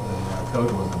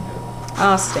code wasn't good.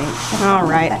 Oh, stink. All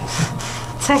right.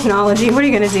 Technology, what are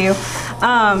you going to do?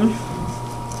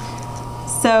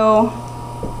 So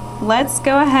let's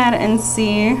go ahead and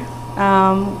see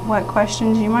what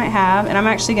questions you might have. And I'm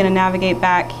actually going to navigate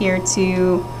back here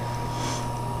to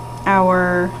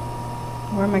our,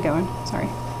 where am I going? Sorry.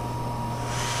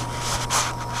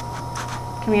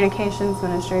 Communications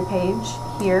ministry page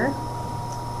here.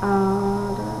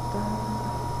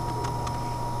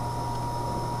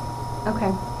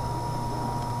 Okay.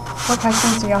 What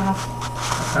questions do y'all have?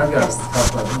 I've got a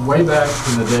couple. Way back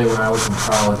in the day when I was in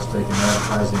college taking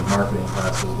advertising and marketing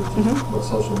classes, which is what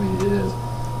social media is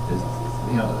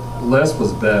less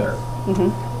was better.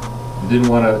 You didn't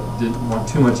want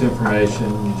too much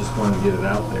information. You just wanted to get it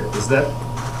out there. Is that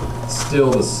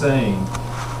still the same?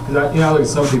 Because I look at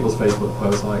some people's Facebook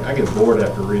posts, and I get bored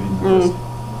after reading the first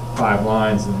 5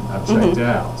 lines, and I've checked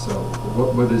out. So,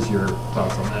 what is your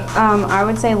thoughts on that? I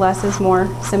would say less is more,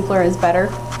 simpler is better.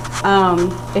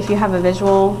 If you have a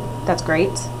visual, that's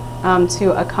great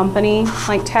to accompany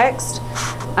like text,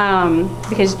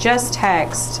 because just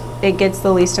text, it gets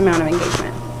the least amount of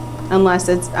engagement, unless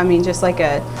it's,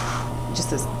 just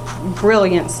this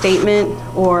brilliant statement,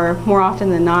 or more often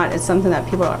than not, it's something that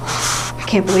people are like, I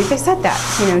can't believe they said that,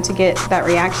 to get that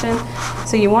reaction.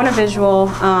 So you want a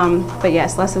visual, but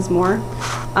yes, less is more.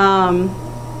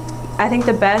 I think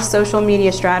the best social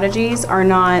media strategies are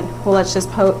not, well, let's just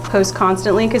post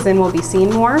constantly because then we'll be seen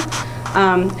more.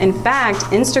 In fact,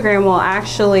 Instagram will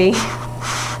actually,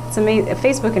 it's amazing,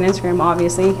 Facebook and Instagram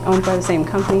obviously owned by the same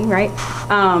company, right?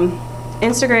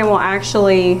 Instagram will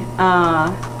actually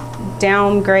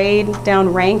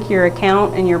downrank your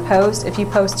account and your post if you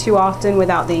post too often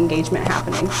without the engagement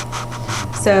happening.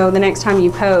 So the next time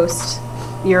you post,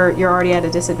 you're already at a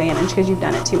disadvantage because you've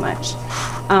done it too much.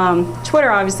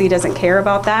 Twitter obviously doesn't care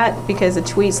about that because a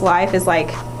tweet's life is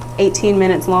like 18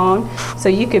 minutes long. So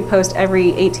you could post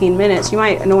every 18 minutes. You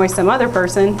might annoy some other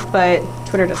person, but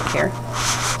Twitter doesn't care.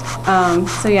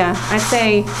 So yeah, I'd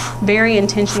say very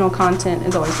intentional content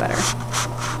is always better.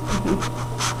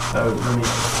 So let me,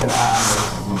 can I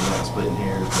know this is splitting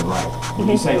hairs, but like, when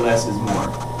you say less is more,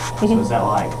 so is that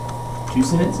like 2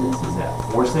 sentences? Is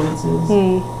that 4 sentences?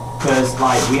 Because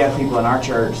like, we have people in our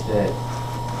church that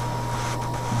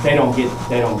they don't get,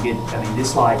 I mean,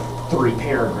 it's like 3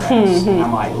 paragraphs. And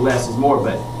I'm like, less is more,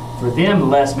 but for them,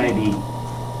 less may be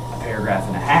a paragraph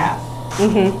and a half.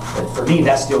 But for me,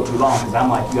 that's still too long, because I'm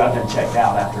like, I've done checked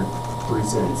out after 3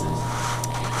 sentences.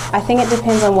 I think it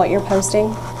depends on what you're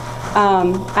posting.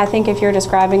 I think if you're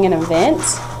describing an event,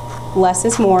 less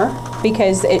is more,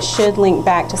 because it should link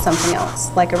back to something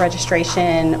else, like a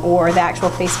registration or the actual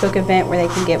Facebook event where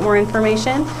they can get more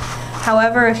information.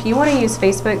 However, if you want to use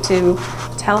Facebook to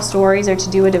tell stories or to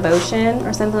do a devotion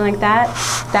or something like that,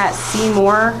 that see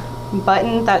more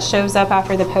button that shows up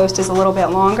after the post is a little bit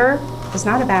longer is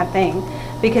not a bad thing.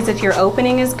 Because if your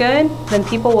opening is good, then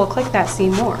people will click that see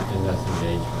more. And that's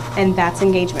engagement. And that's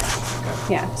engagement.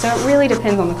 Yeah, so it really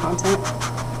depends on the content.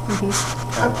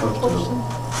 I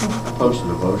post a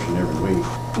devotion every week.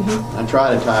 I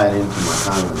try to tie it into my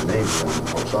time in the Navy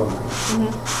or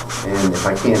submarine. And if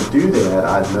I can't do that,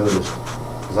 I've noticed,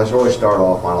 because I always start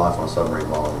off my life on a submarine,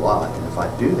 blah, blah, blah, and if I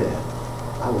do that,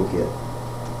 I will get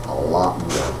a lot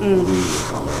more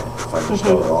readers on that. If I just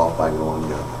start it off by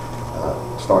going,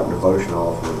 starting devotion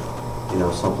off with,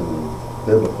 something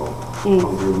biblical, I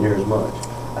don't do near as much.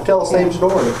 I tell the same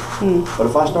story, but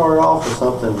if I start it off with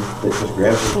something that just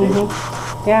grabs your attention,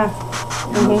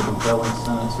 A compelling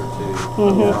sentence or two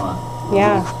up front.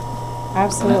 Yeah,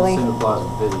 absolutely. And that same applies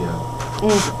with video.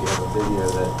 If you have a video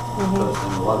that you're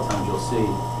posting, a lot of times you'll see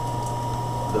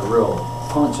the real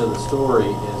punch of the story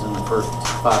is in the first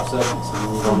 5 seconds, and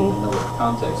then you don't even know what the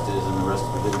context is, and the rest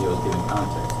of the video is giving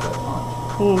context to that punch.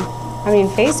 I mean,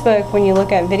 Facebook, when you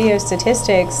look at video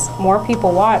statistics, more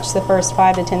people watch the first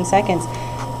 5 to 10 seconds.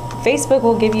 Facebook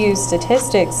will give you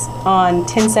statistics on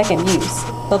 10-second views.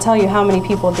 They'll tell you how many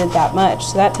people did that much.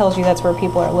 So that tells you that's where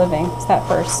people are living. It's that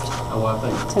first Oh, I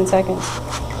think 10 seconds.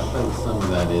 I think some of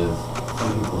that is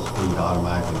some people's feed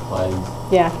automatically plays.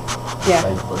 Yeah.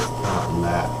 Facebook's counting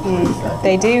that. 20 seconds.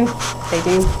 They do.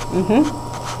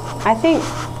 I think,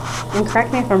 and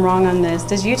correct me if I'm wrong on this,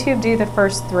 does YouTube do the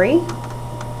first 3?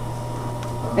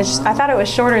 I thought it was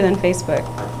shorter than Facebook.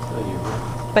 I can tell you.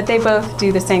 But they both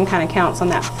do the same kind of counts on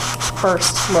that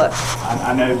first look.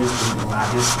 I know just when I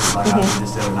just, like I did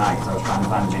this the other night, because I was trying to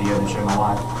find a video to show my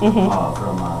wife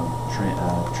from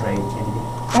Trey Kennedy.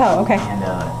 Oh, okay. And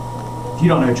if you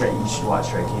don't know Trey, you should watch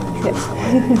Trey Kennedy. It's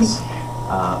hilarious.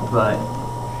 But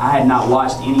I had not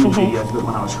watched any videos, but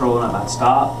when I was scrolling up, I'd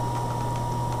stop,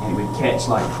 and it would catch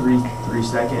like 3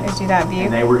 seconds. Do that view.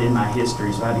 And they were in my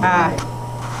history, so I had to go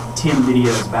like 10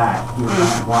 videos back. You were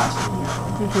trying to watch them.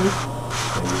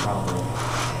 So you probably...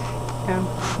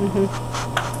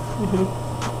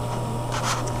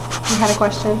 You had a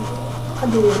question? I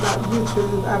do about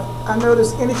YouTube. I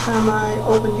notice anytime I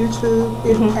open YouTube,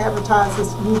 it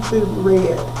advertises YouTube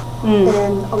Red.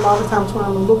 And a lot of times when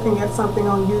I'm looking at something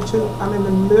on YouTube, I'm in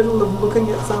the middle of looking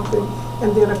at something,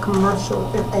 and then a commercial,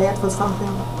 an ad for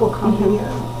something will come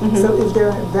in. So is there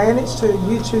an advantage to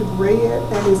YouTube Red,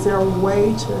 and is there a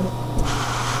way to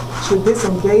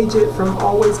disengage it from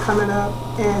always coming up,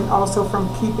 and also from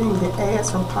keeping the ads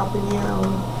from popping in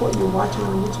on what you're watching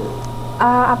on YouTube?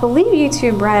 I believe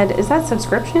YouTube Red, is that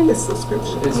subscription? It's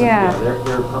subscription. Yeah. They're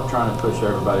trying to push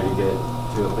everybody to get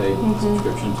to a paid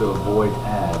subscription to avoid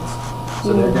ads.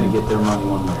 So they're going to get their money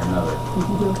one way or another.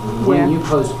 When you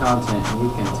post content, you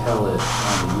can tell it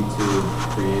on the YouTube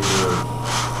creator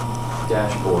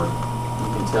dashboard. You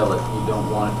can tell it you don't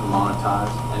want it to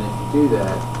monetize. And if you do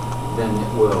that, then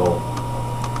it will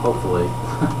hopefully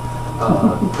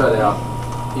cut out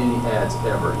any ads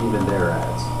ever, even their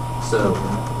ads. So,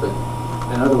 but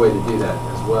another way to do that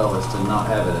as well is to not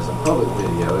have it as a public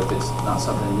video if it's not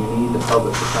something you need the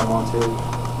public to come onto.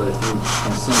 But if you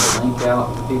can send a link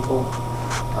out to people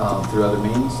through other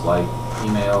means like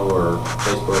email or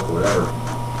Facebook or whatever,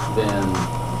 then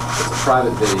it's a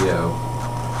private video.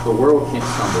 The world can't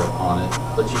stumble upon it,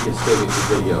 but you can still get your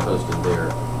video hosted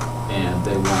there, and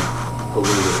they won't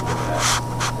pollute it with that.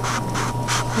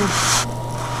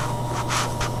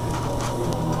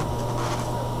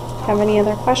 Have any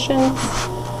other questions?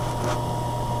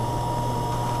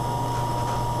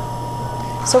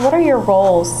 So what are your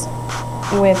roles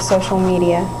with social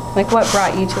media? Like, what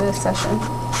brought you to this session?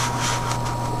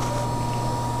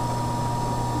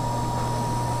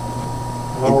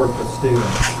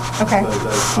 students. Okay. So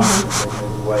those constantly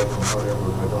move away from whatever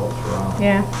adults are on.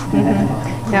 Yeah.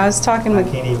 Mm-hmm. Yeah, I was talking I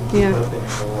with. can't even keep up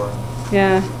anymore.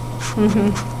 Yeah.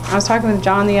 I was talking with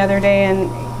John the other day, and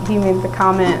he made the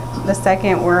comment: the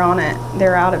second we're on it,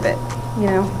 they're out of it. You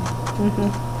know.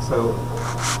 So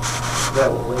that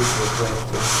will lead to a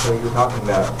question. So you're talking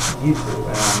about YouTube,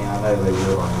 and I mean I know they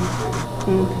live on YouTube,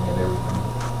 looking at everything.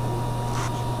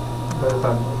 But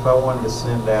if I wanted to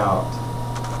send out,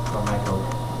 if I make a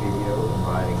video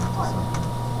inviting to something,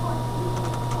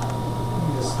 you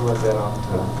just select that onto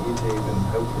YouTube and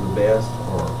hope for the best,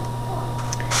 or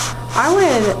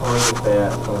or is it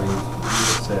that, or you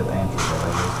just said answer that I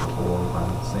guess before by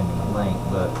sending a link,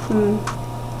 but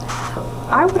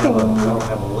I don't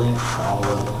have a link to all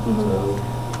of them, so.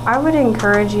 I would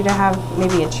encourage you to have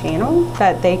maybe a channel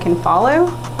that they can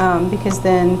follow, because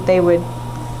then they would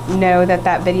know that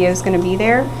that video is going to be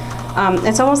there.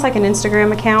 It's almost like an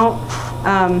Instagram account.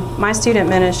 My student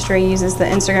ministry uses the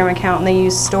Instagram account, and they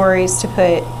use stories to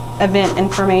put event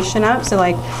information up. So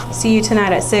like, see you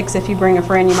tonight at 6. If you bring a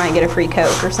friend, you might get a free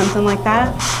Coke or something like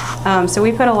that. So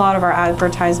we put a lot of our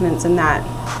advertisements in that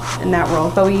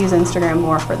world, but we use Instagram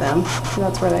more for them. So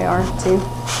that's where they are too.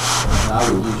 And I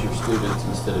would use your students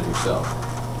instead of yourself.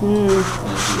 And if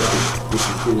you get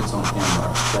your students on camera,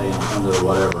 say under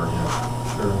whatever,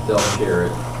 they'll share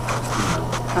it.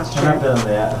 And I've done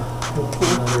that.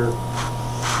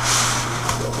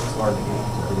 It's hard to get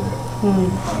into.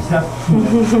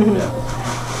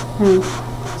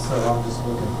 So I'm just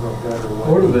looking for a better way.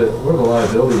 What are the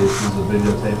liability issues of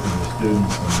videotaping your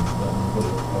students and what are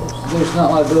the posts? There's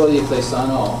not liability if they sign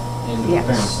off. And Yeah.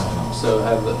 Parents sign off. So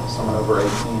have someone over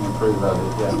 18 approve of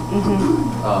it,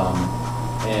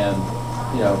 and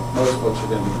most folks are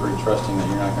going to be pretty trusting that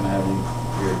you're not going to have any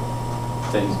weird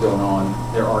things going on.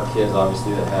 There are kids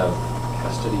obviously that have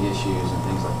custody issues and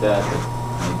things like that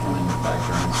may come in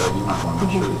factor, and so you might want to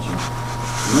make sure that you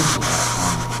mention that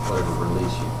on whatever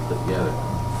release you put together.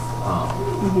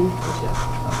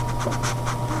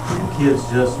 Kids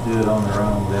just do it on their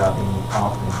own without any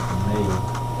prompting from me.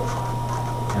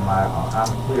 I'm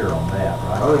clear on that,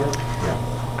 right? Oh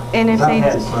yeah. And if I've they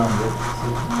had some that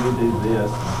we do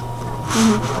this.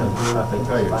 If they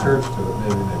tell your church to it,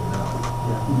 maybe not.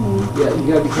 Yeah, you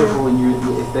gotta be careful when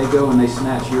if they go and they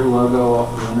snatch your logo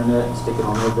off the internet and stick it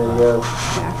on their video,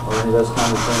 or any of those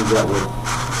kind of things that would,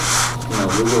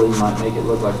 legally might make it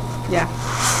look like. Yeah.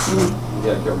 You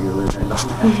gotta cover your rear end on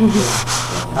that.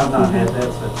 I've not had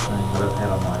that such thing, but I've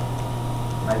had them like,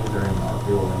 maybe they're in our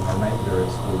building, or maybe they're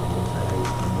at school, and say, hey,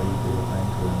 can we do a thing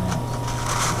to announce?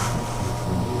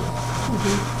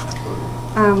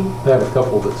 I had a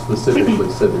couple that specifically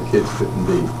said their kids couldn't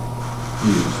be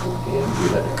used, and we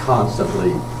had to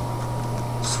constantly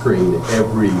screen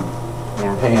every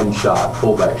pan shot,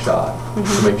 pullback shot,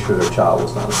 to make sure their child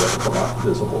was not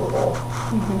visible at all.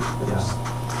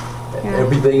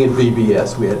 Everything in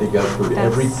VBS, we had to go through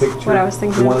every picture, what I was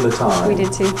thinking one at a time. We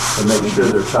did too. And make sure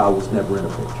their child was never in a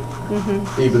picture.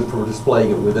 Even for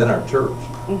displaying it within our church,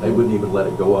 they wouldn't even let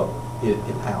it go up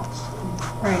in-house.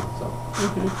 Right. So,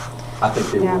 I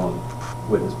think they were on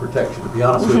witness protection, to be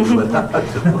honest with you. But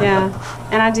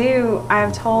and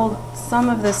I've told some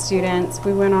of the students,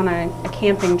 we went on a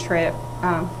camping trip,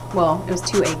 well, it was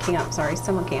to a camp,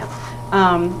 summer camp.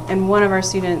 And one of our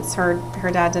students, her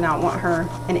dad did not want her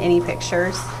in any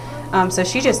pictures. So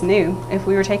she just knew if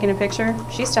we were taking a picture,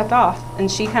 she stepped off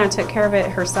and she kind of took care of it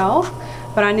herself.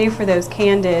 But I knew for those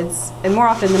candids, and more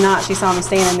often than not, she saw me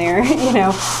standing there,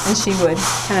 and she would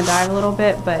kind of dive a little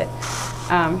bit. But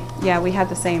we had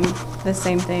the same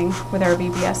thing with our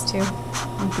VBS too.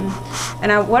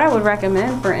 And what I would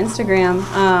recommend for Instagram,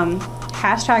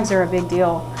 hashtags are a big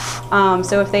deal.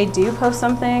 So if they do post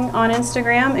something on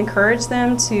Instagram, encourage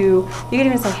them to, you can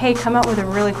even say, hey, come up with a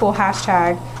really cool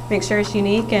hashtag, make sure it's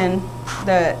unique, and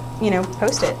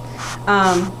post it.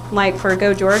 Like for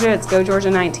Go Georgia, it's Go Georgia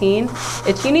 19.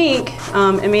 It's unique.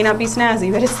 It may not be snazzy,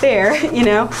 but it's there,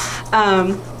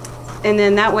 and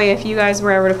then that way, if you guys were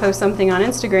ever to post something on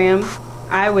Instagram,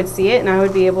 I would see it and I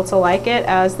would be able to like it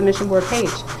as the mission board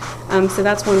page. So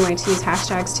that's one way to use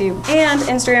hashtags too. And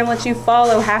Instagram lets you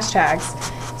follow hashtags.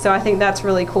 So I think that's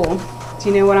really cool. Do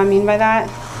you know what I mean by that?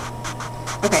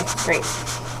 Okay, great.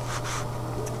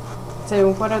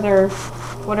 So what other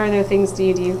things do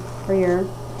you do for your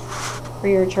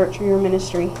church or your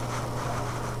ministry?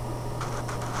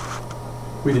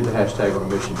 we did the hashtag on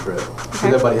a mission trip. So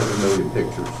everybody has a million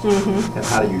pictures. And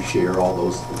how do you share all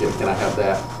those? Can I have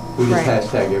that? We just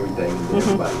hashtag everything, and then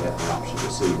everybody has the option to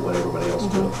see what everybody else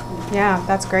took. Yeah,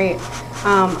 that's great.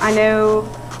 I know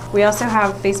We also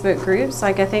have Facebook groups.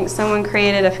 Like I think someone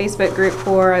created a Facebook group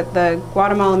for the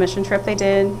Guatemala mission trip they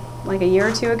did like a year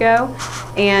or two ago.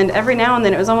 And every now and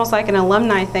then it was almost like an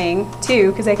alumni thing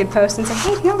too, because they could post and say,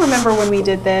 hey, do y'all remember when we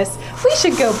did this? We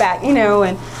should go back, you know,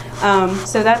 and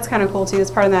so that's kind of cool too. It's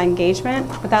part of that engagement,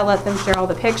 but that let them share all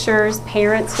the pictures.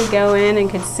 Parents could go in and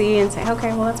could see and say, okay,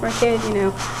 well that's my kid, you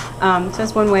know. So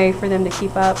that's one way for them to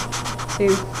keep up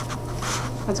too.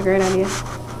 That's a great idea.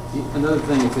 Another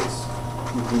thing,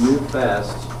 if you move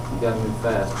fast, you gotta move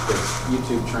fast because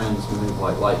YouTube trends move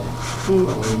like lightning.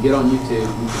 But when you get on YouTube,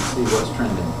 you can see what's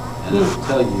trending, and it'll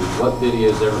tell you what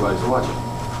videos everybody's watching.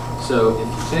 So if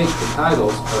you take the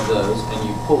titles of those and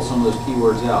you pull some of those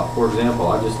keywords out, for example,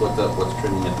 I just looked up what's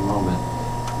trending at the moment.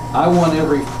 I won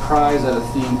every prize at a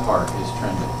theme park is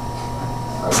trending.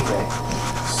 Okay.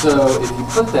 So if you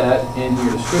put that in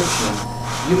your description,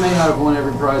 you may not have won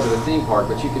every prize at a theme park,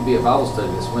 but you could be at Bible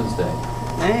study this Wednesday.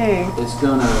 Hey. It's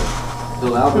gonna, the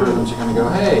algorithms are gonna go,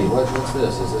 hey, what's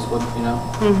this? Is this what, you know?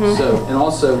 So, and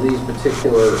also these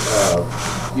particular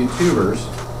YouTubers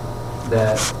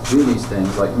that do these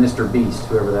things, like Mr. Beast,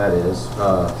 whoever that is,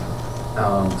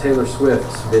 Taylor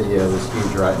Swift's video is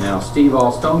huge right now.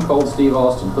 Stone Cold Steve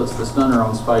Austin puts the stunner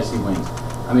on spicy wings.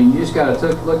 I mean, you just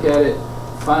gotta look at it,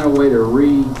 find a way to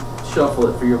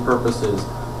reshuffle it for your purposes,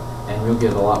 and you'll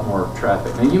get a lot more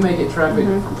traffic. Now, you may get traffic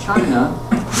from China,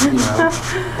 you know,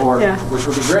 or which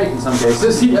would be great in some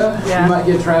cases. You might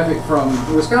get traffic from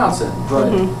Wisconsin, but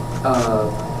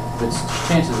the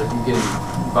chances of you getting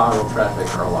viral traffic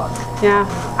are a lot. Yeah,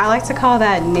 I like to call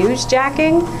that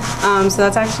newsjacking. So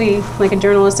that's actually like a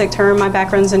journalistic term. My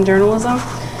background's in journalism.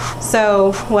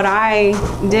 So what I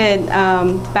did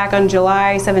back on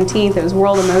July 17th, it was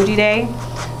World Emoji Day.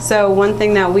 So one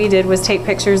thing that we did was take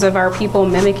pictures of our people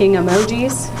mimicking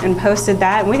emojis and posted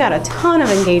that. And we got a ton of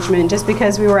engagement just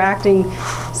because we were acting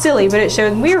silly, but it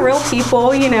showed we're real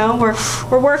people, you know,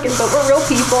 we're working, but we're real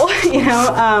people, you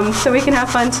know, so we can have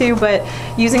fun too. But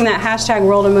using that hashtag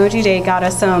World Emoji Day got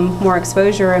us some more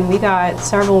exposure, and we got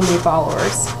several new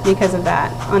followers because of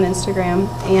that on Instagram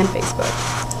and Facebook.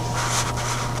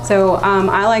 So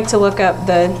I like to look up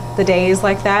the days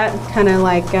like that, kind of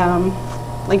like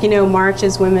you know, March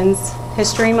is Women's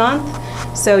History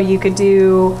Month, so you could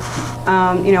do,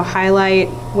 you know, highlight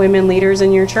women leaders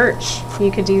in your church.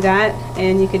 You could do that,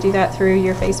 and you could do that through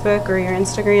your Facebook or your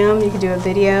Instagram. You could do a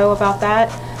video about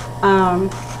that.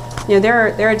 You know,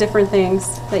 there are different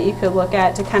things that you could look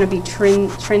at to kind of be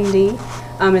trendy,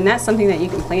 and that's something that you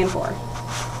can plan for,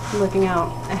 looking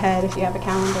out ahead if you have a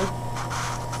calendar.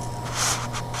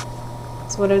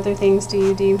 So what other things do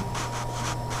you do?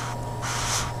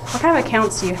 What kind of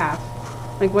accounts do you have?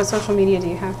 Like, what social media do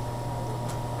you have?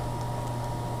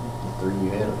 The three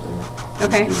you had up there.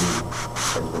 Okay.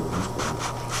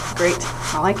 Great.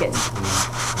 I like it.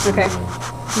 Okay.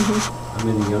 I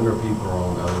mean, the younger people are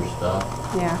on other stuff.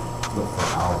 Yeah. But for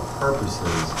our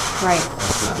purposes, Right.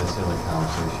 that's not necessarily a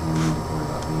conversation we need to worry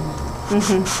about being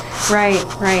in.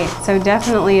 Right. So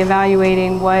definitely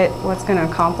evaluating what's going to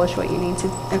accomplish what you need to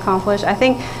accomplish. I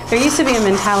think there used to be a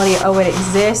mentality, oh, it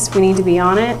exists, we need to be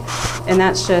on it, and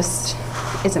that's just,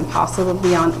 it's impossible to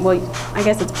be on. Well, I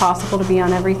guess it's possible to be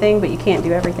on everything, but you can't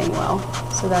do everything well.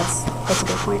 So that's a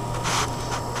good point.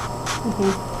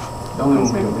 The only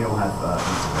one we don't have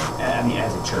Instagram. I mean,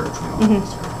 as a church, we don't have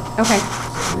Instagram. Okay.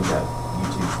 So we got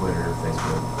YouTube, Twitter,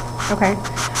 Facebook. Okay.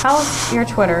 How's your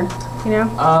Twitter? You know?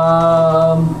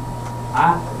 I'm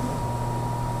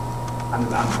a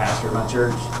pastor at my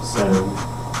church, so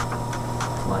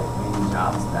like me and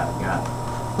John's that got.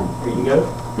 Here you go.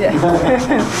 Yeah. we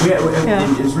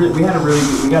got a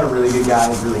really good guy,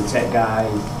 he's a really tech guy,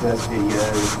 he does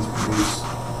videos, he's produced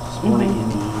one at ME,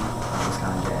 all this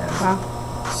kind of jazz. Wow.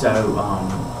 So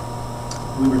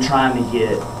we were trying to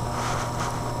get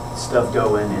stuff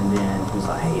going, and then he was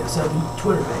like, hey, I set up a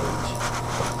Twitter page.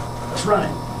 Let's run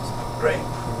it. Great.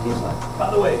 He was like, by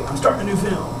the way, I'm starting a new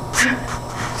film.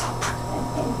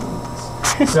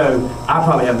 So I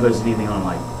probably haven't posted anything on in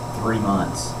like 3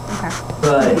 months. Okay.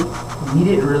 But we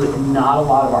didn't really, not a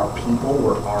lot of our people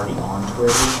were already on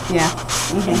Twitter. Yeah.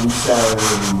 And so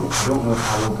I don't know if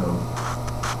I will go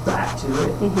back to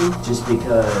it, just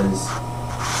because,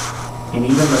 and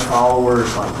even the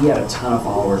followers, like he had a ton of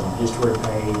followers on his Twitter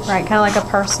page. Right, kind of like a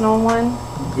personal one.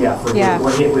 Yeah, but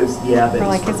for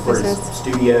like his for business. his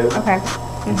studio. Okay.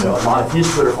 And so a lot of his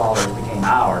Twitter followers became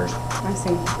ours. I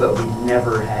see. But we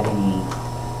never had any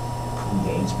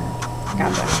engagement.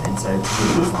 Gotcha. And so to me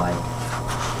it was like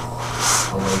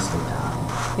a waste of time.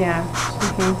 Yeah.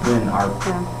 When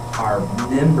our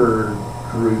member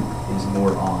group is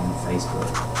more on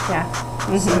Facebook. Yeah.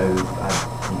 So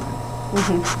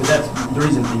But that's the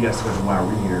reason for you guys to come while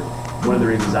we're here. One of the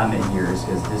reasons I'm in here is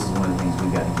because this is one of the things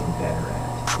we've got to get better at.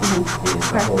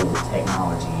 Is the whole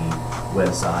technology,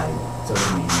 website,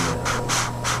 social media,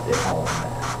 all of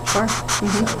that. Sure.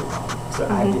 So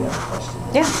I did have a question.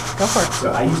 Yeah, go for it.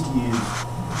 So I used to use,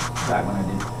 back when I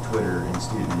did Twitter and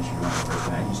student ministry when I first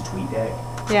went, I used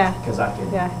TweetDeck. Yeah. Because I could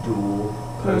dual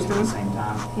post at the same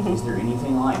time. Is there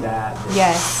anything like that?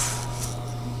 Yes.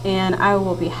 And I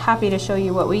will be happy to show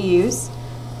you what we use.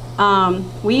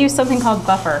 We use something called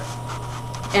Buffer.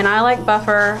 And I like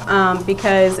Buffer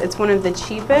because it's one of the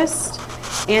cheapest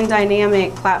and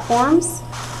dynamic platforms.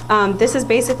 This is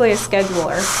basically a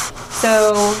scheduler.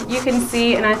 So you can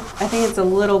see, and I think it's a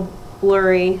little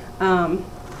blurry, but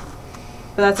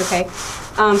that's okay.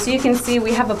 So you can see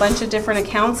we have a bunch of different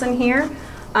accounts in here.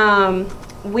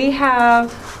 We have,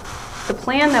 the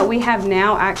plan that we have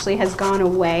now actually has gone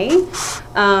away,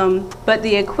 but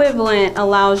the equivalent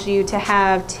allows you to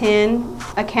have 10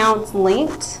 accounts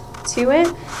linked to it,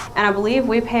 and I believe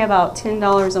we pay about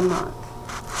 $10 a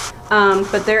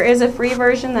month. But there is a free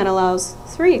version that allows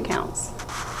 3 accounts.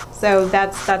 So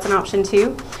that's an option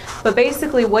too. But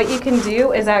basically what you can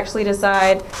do is actually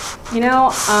decide,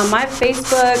 my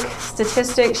Facebook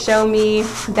statistics show me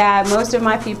that most of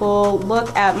my people look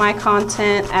at my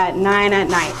content at 9 at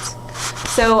night.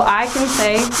 So I can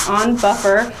say on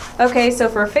Buffer, okay, so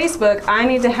for Facebook, I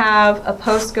need to have a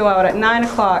post go out at 9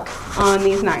 o'clock on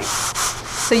these nights.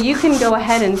 So you can go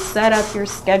ahead and set up your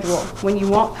schedule when you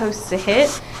want posts to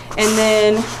hit. And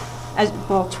then,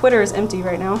 Twitter is empty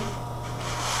right now.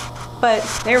 But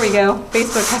there we go.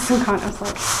 Facebook has some content. I was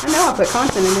like, I know I put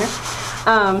content in there.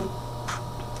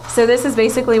 So this is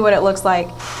basically what it looks like.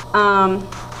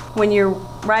 When you're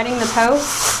writing the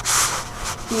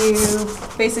post, you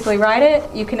basically write it.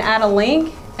 You can add a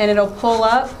link, and it'll pull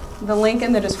up the link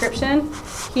in the description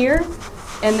here.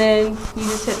 And then you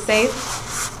just hit save,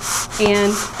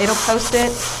 and it'll post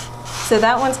it. So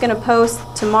that one's going to post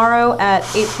tomorrow at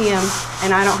 8 p.m.,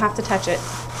 and I don't have to touch it.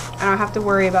 I don't have to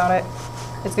worry about it.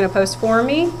 It's going to post for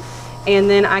me, and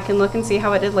then I can look and see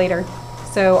how it did later.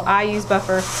 So I use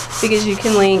Buffer because you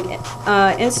can link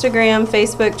Instagram,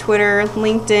 Facebook, Twitter,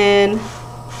 LinkedIn.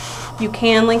 You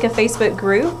can link a Facebook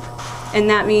group, and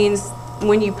that means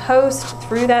when you post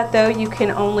through that, though, you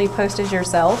can only post as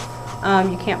yourself.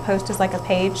 You can't post as like a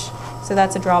page, so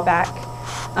that's a drawback.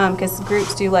 Because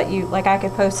groups do let you, like I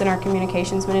could post in our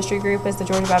communications ministry group as the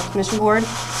Georgia Baptist Mission Board,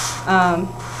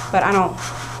 but I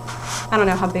don't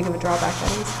know how big of a drawback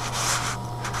that is.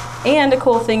 And a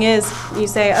cool thing is, you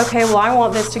say, okay, well, I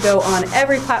want this to go on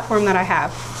every platform that I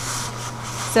have.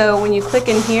 So when you click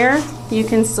in here, you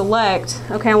can select,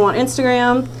 okay, I want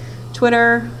Instagram,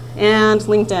 Twitter, and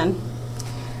LinkedIn.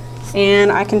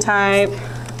 And I can type,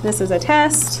 this is a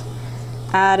test,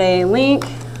 add a link,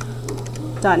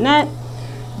 .net,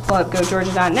 pull up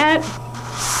gogeorgia.net,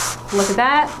 look at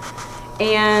that,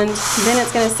 and then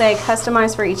it's going to say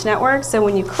customize for each network. So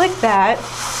when you click that,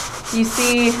 you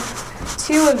see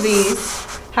 2 of these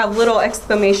have little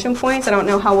exclamation points. I don't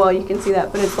know how well you can see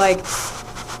that, but it's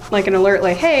like an alert,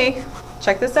 like, hey,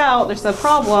 check this out, there's a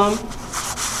problem.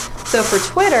 So for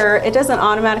Twitter, it doesn't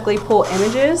automatically pull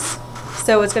images.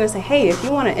 So it's going to say, hey, if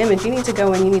you want an image, you need to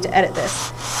go and you need to edit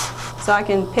this. So I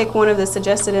can pick one of the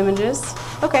suggested images.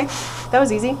 Okay, that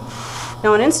was easy.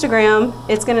 Now on Instagram,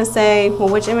 it's going to say, well,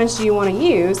 which image do you want to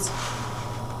use?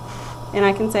 And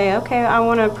I can say, okay, I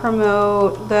want to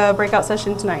promote the breakout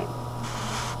session tonight.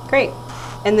 Great.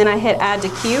 And then I hit add to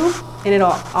queue, and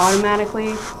it'll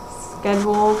automatically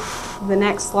schedule the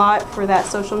next slot for that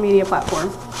social media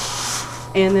platform.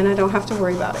 And then I don't have to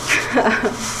worry about it.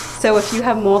 So if you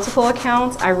have multiple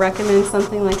accounts, I recommend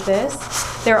something like this.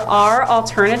 There are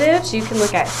alternatives. You can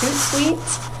look at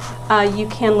Hootsuite. You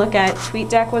can look at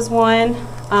TweetDeck was one,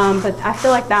 but I feel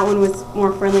like that one was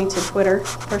more friendly to Twitter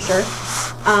for sure.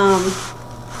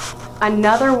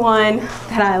 Another one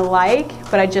that I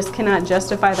like, but I just cannot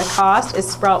justify the cost, is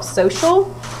Sprout Social.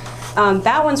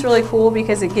 That one's really cool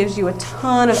because it gives you a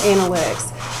ton of analytics.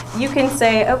 You can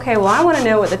say, okay, well, I want to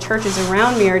know what the churches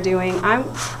around me are doing.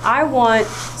 I want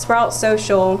Sprout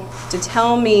Social to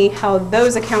tell me how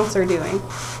those accounts are doing.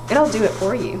 It'll do it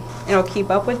for you. It'll keep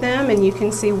up with them, and you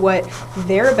can see what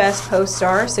their best posts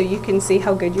are, so you can see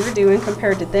how good you're doing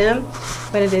compared to them.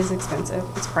 But it is expensive.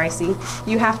 It's pricey.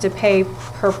 You have to pay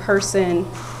per person.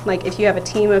 Like if you have a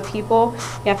team of people,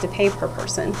 you have to pay per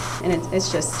person, and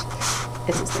it's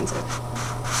expensive.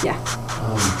 Yeah.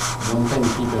 One thing to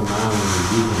keep in mind when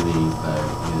you're using these, though,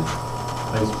 is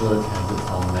Facebook has its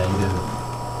own native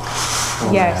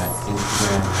format. Yes.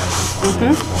 Instagram has its own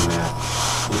native format.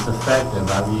 It's effective.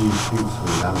 I've used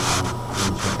Hootsuite. I'm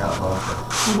going to check out both.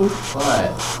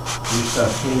 But your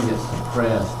stuff can get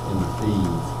suppressed in the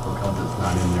feeds because it's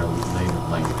not in their native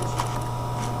language.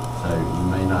 So you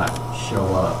may not show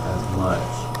up as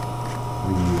much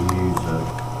when you use a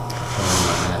phone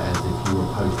like that as if you were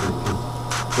posted.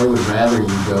 Because they would rather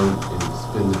you go and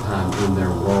spend the time in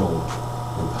their world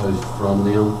than post from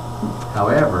them.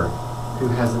 However, who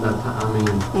has enough time? I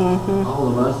mean, all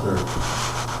of us are,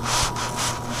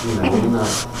 we're not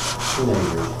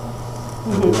teenagers.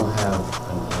 And we don't have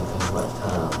as much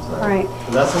time. So. Right.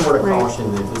 So that's a word of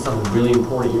caution. If it's something really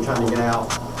important you're trying to get out,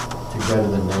 to go to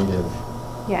the native.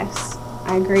 Yes,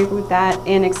 I agree with that,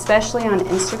 and especially on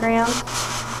Instagram,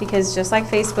 because just like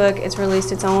Facebook, it's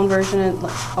released its own version,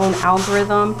 own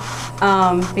algorithm,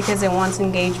 because it wants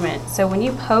engagement. So when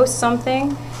you post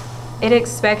something, it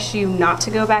expects you not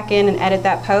to go back in and edit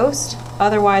that post.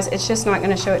 Otherwise, it's just not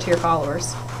going to show it to your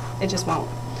followers. It just won't.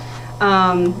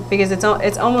 Because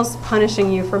it's almost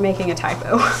punishing you for making a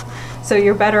typo. So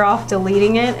you're better off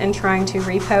deleting it and trying to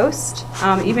repost.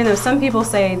 Even though some people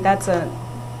say that's a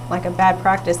bad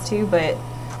practice too, but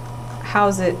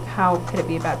how could it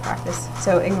be a bad practice?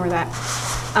 So ignore that.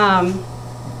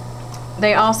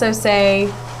 They also say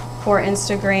for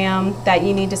Instagram that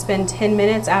you need to spend 10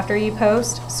 minutes after you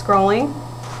post scrolling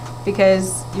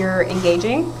because you're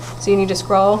engaging. So you need to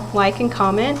scroll, like, and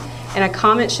comment. And a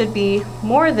comment should be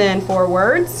more than 4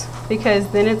 words because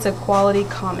then it's a quality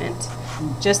comment.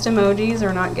 Just emojis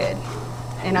are not good.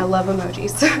 And I love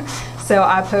emojis. So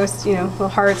I post, little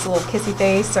hearts, a little kissy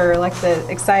face, or like the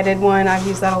excited one. I've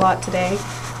used that a lot today,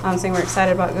 saying we're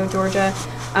excited about Go Georgia.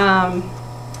 I'm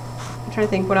trying to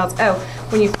think what else. Oh,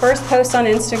 when you first post on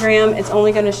Instagram, it's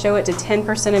only going to show it to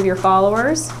 10% of your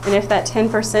followers. And if that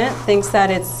 10% thinks that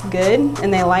it's good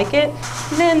and they like it,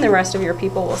 then the rest of your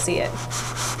people will see it.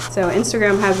 So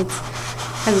Instagram has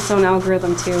its own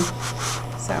algorithm too.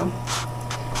 So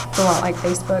it's a lot like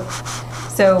Facebook.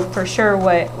 So for sure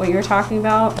what you're talking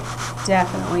about,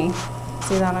 definitely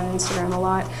see that on Instagram a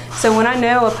lot. So when I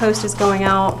know a post is going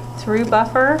out through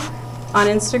Buffer on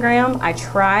Instagram, I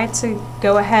try to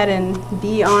go ahead and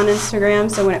be on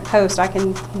Instagram so when it posts I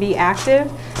can be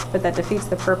active, but that defeats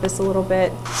the purpose a little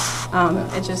bit.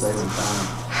 It just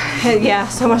yeah,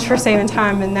 so much for saving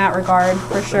time in that regard,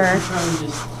 for sure. You're trying to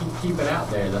just keep it out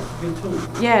there. That's a good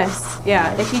tool. Yes,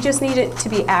 yeah. If you just need it to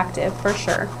be active, for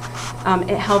sure.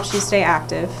 It helps you stay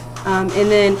active. And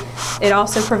then it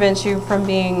also prevents you from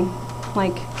being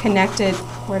connected.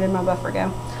 Where did my buffer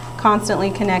go?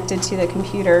 Constantly connected to the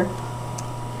computer,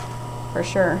 for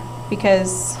sure.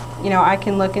 Because, I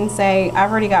can look and say,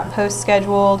 I've already got posts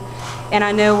scheduled, and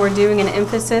I know we're doing an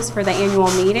emphasis for the annual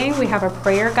meeting. We have a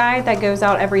prayer guide that goes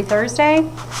out every Thursday.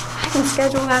 I can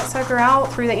schedule that sucker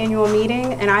out through the annual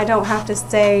meeting, and I don't have to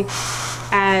say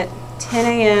at 10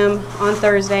 a.m. on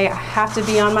Thursday, I have to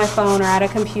be on my phone or at a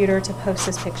computer to post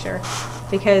this picture,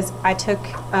 because I took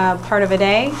part of a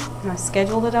day and I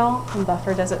scheduled it all, and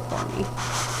Buffer does it for me.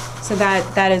 So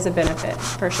that is a benefit,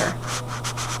 for sure.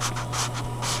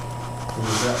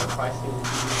 Is that the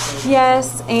pricing?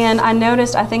 Yes, and I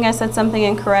noticed, I think I said something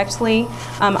incorrectly.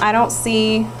 I don't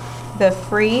see the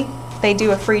free. They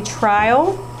do a free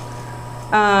trial.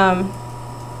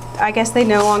 I guess they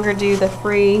no longer do the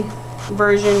free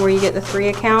version where you get the 3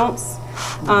 accounts.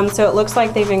 So it looks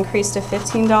like they've increased to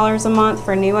 $15 a month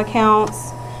for new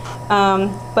accounts.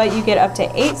 But you get up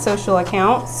to 8 social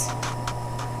accounts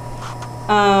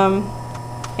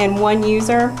and 1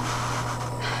 user.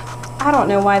 I don't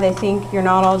know why they think you're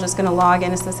not all just going to log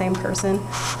in as the same person.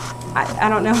 I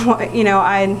don't know what,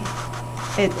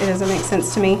 it doesn't make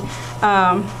sense to me.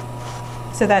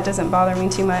 So that doesn't bother me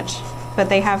too much, but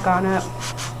they have gone up.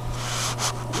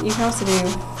 You can also do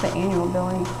the annual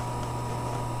billing.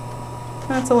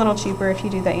 That's a little cheaper if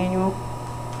you do the annual.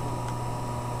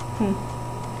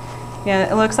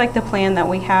 Yeah, it looks like the plan that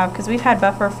we have, because we've had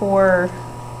Buffer for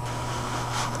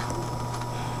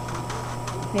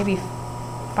maybe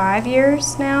 5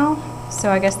 years now, so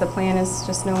I guess the plan is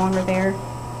just no longer there.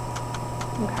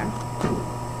 Okay.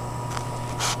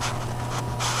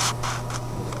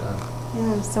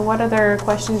 Yeah, so what other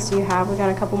questions do you have? We got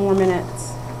a couple more minutes.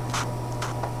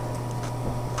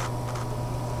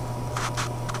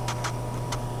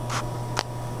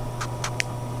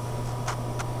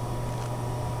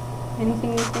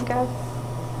 Anything you think of?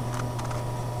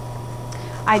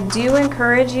 I do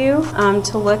encourage you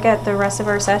to look at the rest of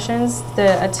our sessions.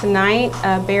 Tonight,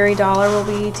 Barry Dollar will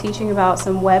be teaching about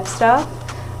some web stuff.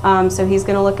 So he's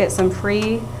going to look at some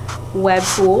free web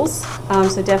tools.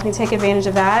 So definitely take advantage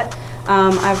of that.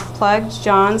 I've plugged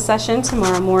John's session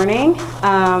tomorrow morning.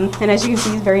 And as you can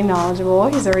see, he's very knowledgeable.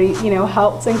 He's already,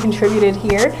 helped and contributed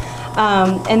here.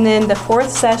 And then the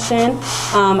fourth session,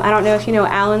 I don't know if you know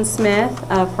Alan Smith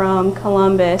from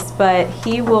Columbus, but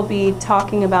he will be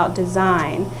talking about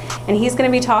design. And he's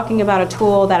going to be talking about a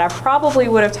tool that I probably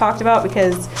would have talked about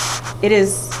because it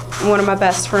is one of my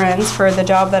best friends for the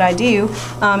job that I do.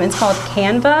 It's called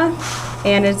Canva,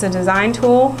 and it's a design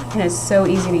tool, and it's so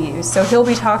easy to use. So he'll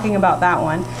be talking about that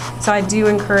one. So I do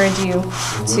encourage you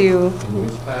to...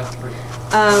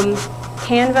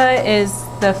 Canva is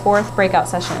the fourth breakout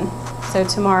session. So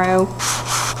tomorrow...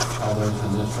 Are those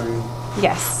in this room?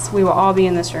 Yes, we will all be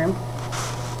in this room.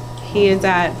 He is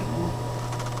at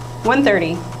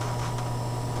 1:30.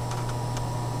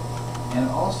 And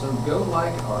also, go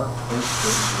like our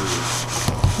Facebook group.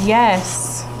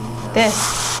 Yes, this.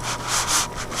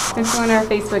 Go join our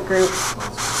Facebook group.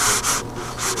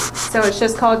 So it's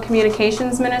just called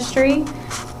Communications Ministry,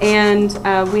 and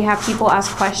we have people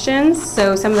ask questions.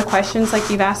 So some of the questions like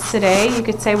you've asked today, you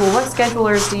could say, well, what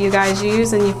schedulers do you guys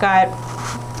use? And you've got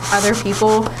other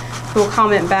people who will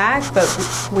comment back, but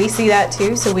we see that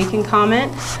too, so we can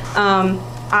comment.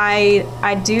 I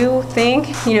do think,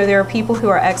 there are people who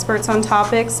are experts on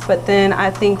topics, but then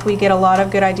I think we get a lot of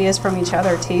good ideas from each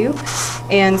other too.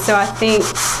 And so I think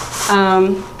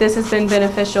this has been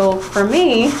beneficial for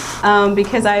me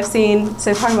because I've seen,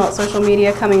 so talking about social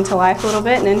media coming to life a little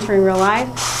bit and entering real life,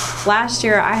 last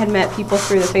year I had met people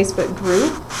through the Facebook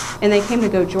group, and they came to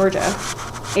Go Georgia,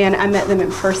 and I met them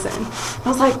in person. I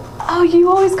was like, oh, you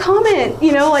always comment,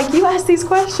 like you ask these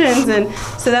questions. And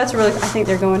so that's really, I think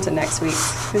they're going to next week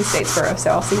in Statesboro,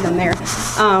 so I'll see them there.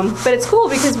 But it's cool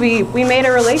because we made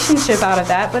a relationship out of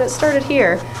that, but it started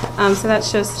here. So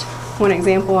that's just one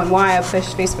example on why I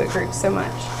push Facebook groups so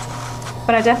much.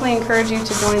 But I definitely encourage you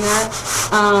to join that.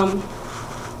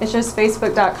 It's just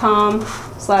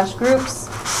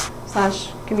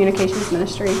facebook.com/groups/communications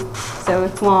ministry. So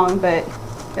it's long, but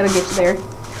it'll get you there.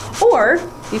 Or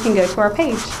you can go to our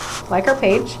page, like our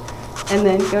page, and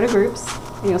then go to groups,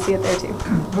 and you'll see it there too.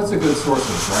 That's a good source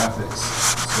of graphics.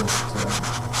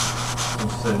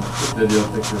 So, video,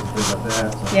 pictures, things like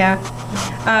that. So, Yeah.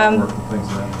 Artwork and things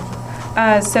of that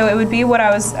nature. So it would be what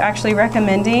I was actually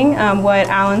recommending, what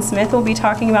Alan Smith will be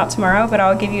talking about tomorrow, but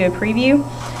I'll give you a preview.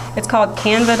 It's called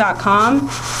canva.com,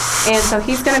 and so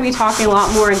he's going to be talking a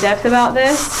lot more in depth about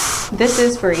this. This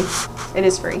is free. It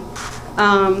is free.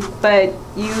 But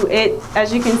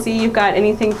as you can see, you've got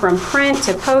anything from print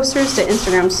to posters to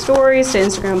Instagram stories to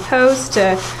Instagram posts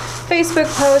to Facebook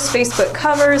posts, Facebook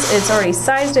covers. It's already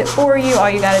sized it for you. All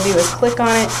you got to do is click on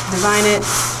it, design it,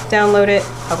 download it,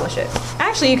 publish it.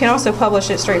 Actually, you can also publish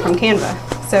it straight from Canva,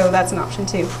 so that's an option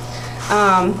too.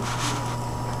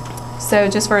 So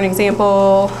just for an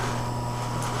example,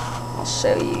 I'll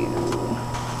show you.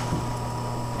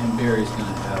 And Barry's going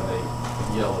to have a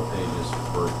yellow pages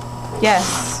for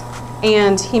Yes,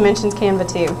 and he mentions Canva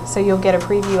too, so you'll get a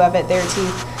preview of it there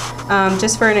too.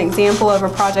 Just for an example of a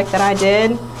project that I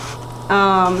did,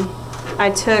 I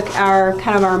took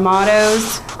our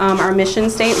mottos, our mission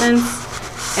statements,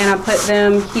 and I put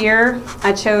them here.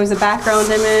 I chose a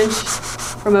background image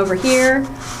from over here.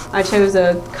 I chose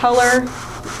a color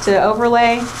to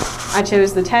overlay. I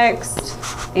chose the text,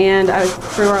 and I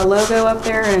threw our logo up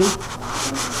there and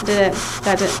did it.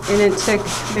 And it took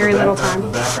very little time. The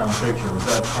background picture, was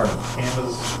that part of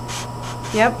Canva's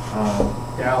Yep.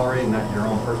 gallery, not your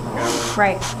own personal gallery?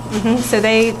 Right. So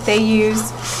they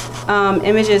use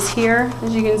images here,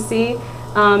 as you can see.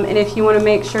 And if you want to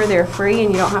make sure they're free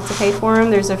and you don't have to pay for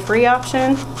them, there's a free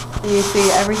option. And you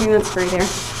see everything that's free there.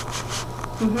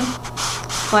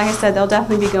 Like I said, they'll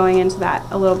definitely be going into that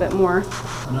a little bit more.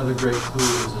 Another great tool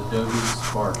is Adobe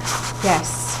Spark.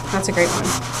 Yes, that's a great one.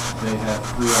 They have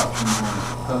three options. One is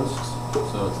posts,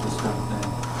 so it's this kind of thing.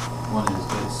 One is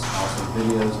it's also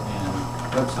videos and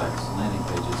websites, landing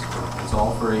pages. It's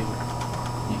all free.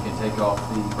 You can take off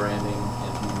the branding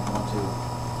if you want to.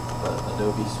 But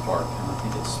Adobe Spark, and I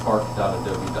think it's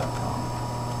spark.adobe.com.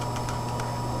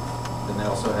 Then they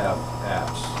also have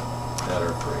apps that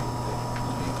are free.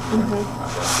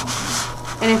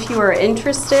 And if you are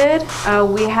interested,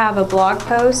 we have a blog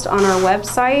post on our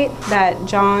website that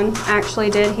John actually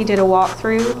did. He did a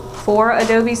walkthrough for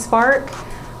Adobe Spark.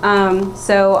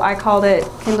 So I called it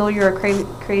Kindle Your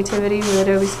Creativity with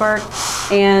Adobe Spark.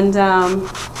 And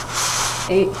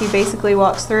he basically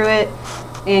walks through it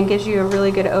and gives you a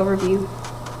really good overview.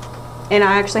 And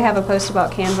I actually have a post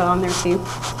about Canva on there too.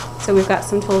 So we've got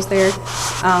some tools there.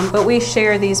 But we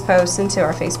share these posts into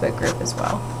our Facebook group as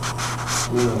well.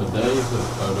 The days of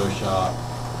Photoshop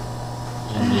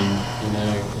ending,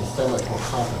 it's so much more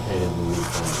complicated than these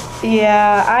things.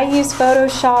 Yeah, I use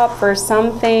Photoshop for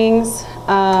some things.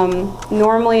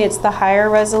 Normally it's the higher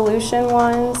resolution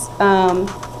ones.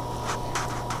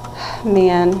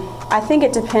 Man, I think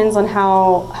it depends on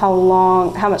how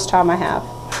much time I have,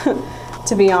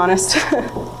 to be honest.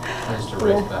 Just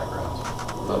erase backgrounds,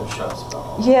 Photoshop's about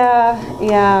all.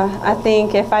 Yeah, I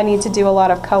think if I need to do a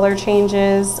lot of color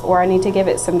changes or I need to give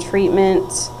it some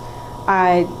treatment,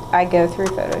 I go through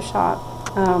Photoshop.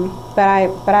 But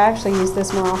I actually use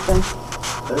this more often.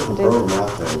 There's a program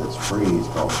out there that's free, it's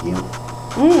called GIMP.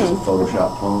 It's a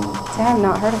Photoshop clone. I have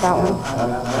not heard of that one.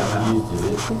 I've used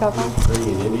it. You got that? It's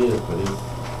free, and it is, but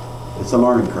it's a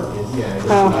learning curve. Yeah, it's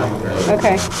Oh, not great.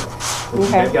 okay. But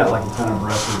Okay. they've got like a ton of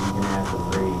brushes you can add for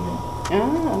free.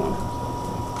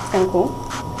 Oh, it's kind of cool.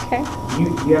 Okay.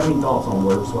 You have any thoughts on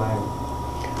Word Swag?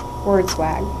 Word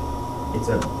swag. It's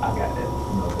I got it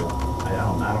mobile.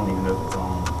 I don't even know if it's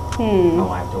on. My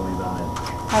wife told me about it.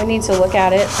 I need to look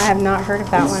at it. I have not heard of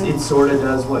that one. It sort of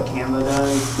does what Canva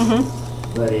does,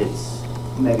 Mm-hmm. but it's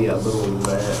maybe a little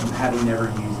less. Having never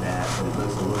used that, but it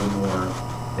looks a little more.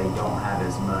 They don't have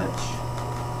as much.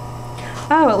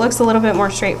 Oh, it looks a little bit more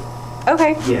straight.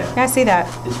 Okay. Yeah. I see that.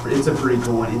 It's a pretty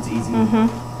cool one. It's easy.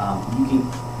 Mm-hmm. You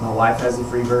can. My wife has the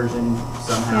free version.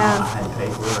 Somehow Yeah. I had to pay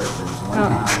for it. There's one Oh.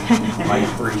 time, like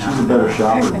 $3.99. She's a better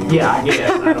shopper than you. Yeah, I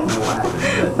guess. I don't know what happened,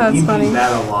 but That's you funny. use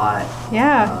that a lot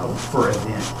Yeah. for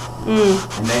events.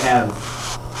 Mm. And they have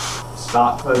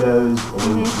stock photos or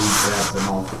Mm-hmm. we grab them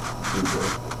off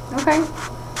Google. Okay.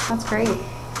 That's great.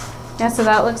 Yeah, so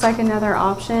that looks like another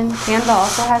option. Canva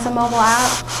also has a mobile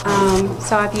app.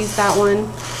 So I've used that one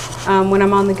when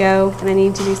I'm on the go and I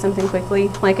need to do something quickly.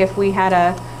 Like if we had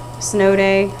a snow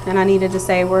day and I needed to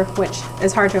say which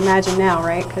is hard to imagine now,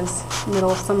 right? Because middle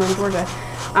of summer in Georgia.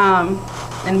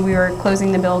 And we were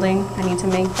closing the building. I need to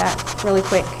make that really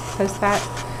quick, post that.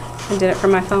 I did it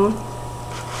from my phone.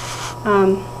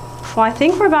 Well, I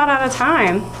think we're about out of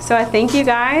time. So I thank you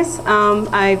guys.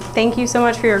 I thank you so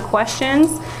much for your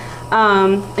questions.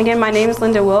 Again, my name is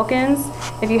Linda Wilkins.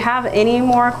 If you have any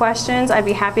more questions, I'd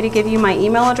be happy to give you my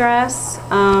email address.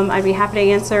 I'd be happy to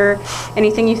answer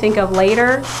anything you think of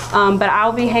later. But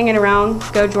I'll be hanging around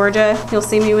Go Georgia. You'll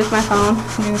see me with my phone,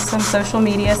 do some social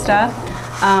media stuff.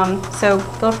 So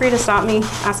feel free to stop me,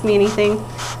 ask me anything.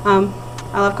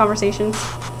 I love conversations,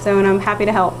 and I'm happy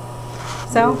to help.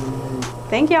 So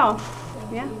thank y'all.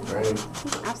 Yeah, Great.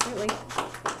 absolutely.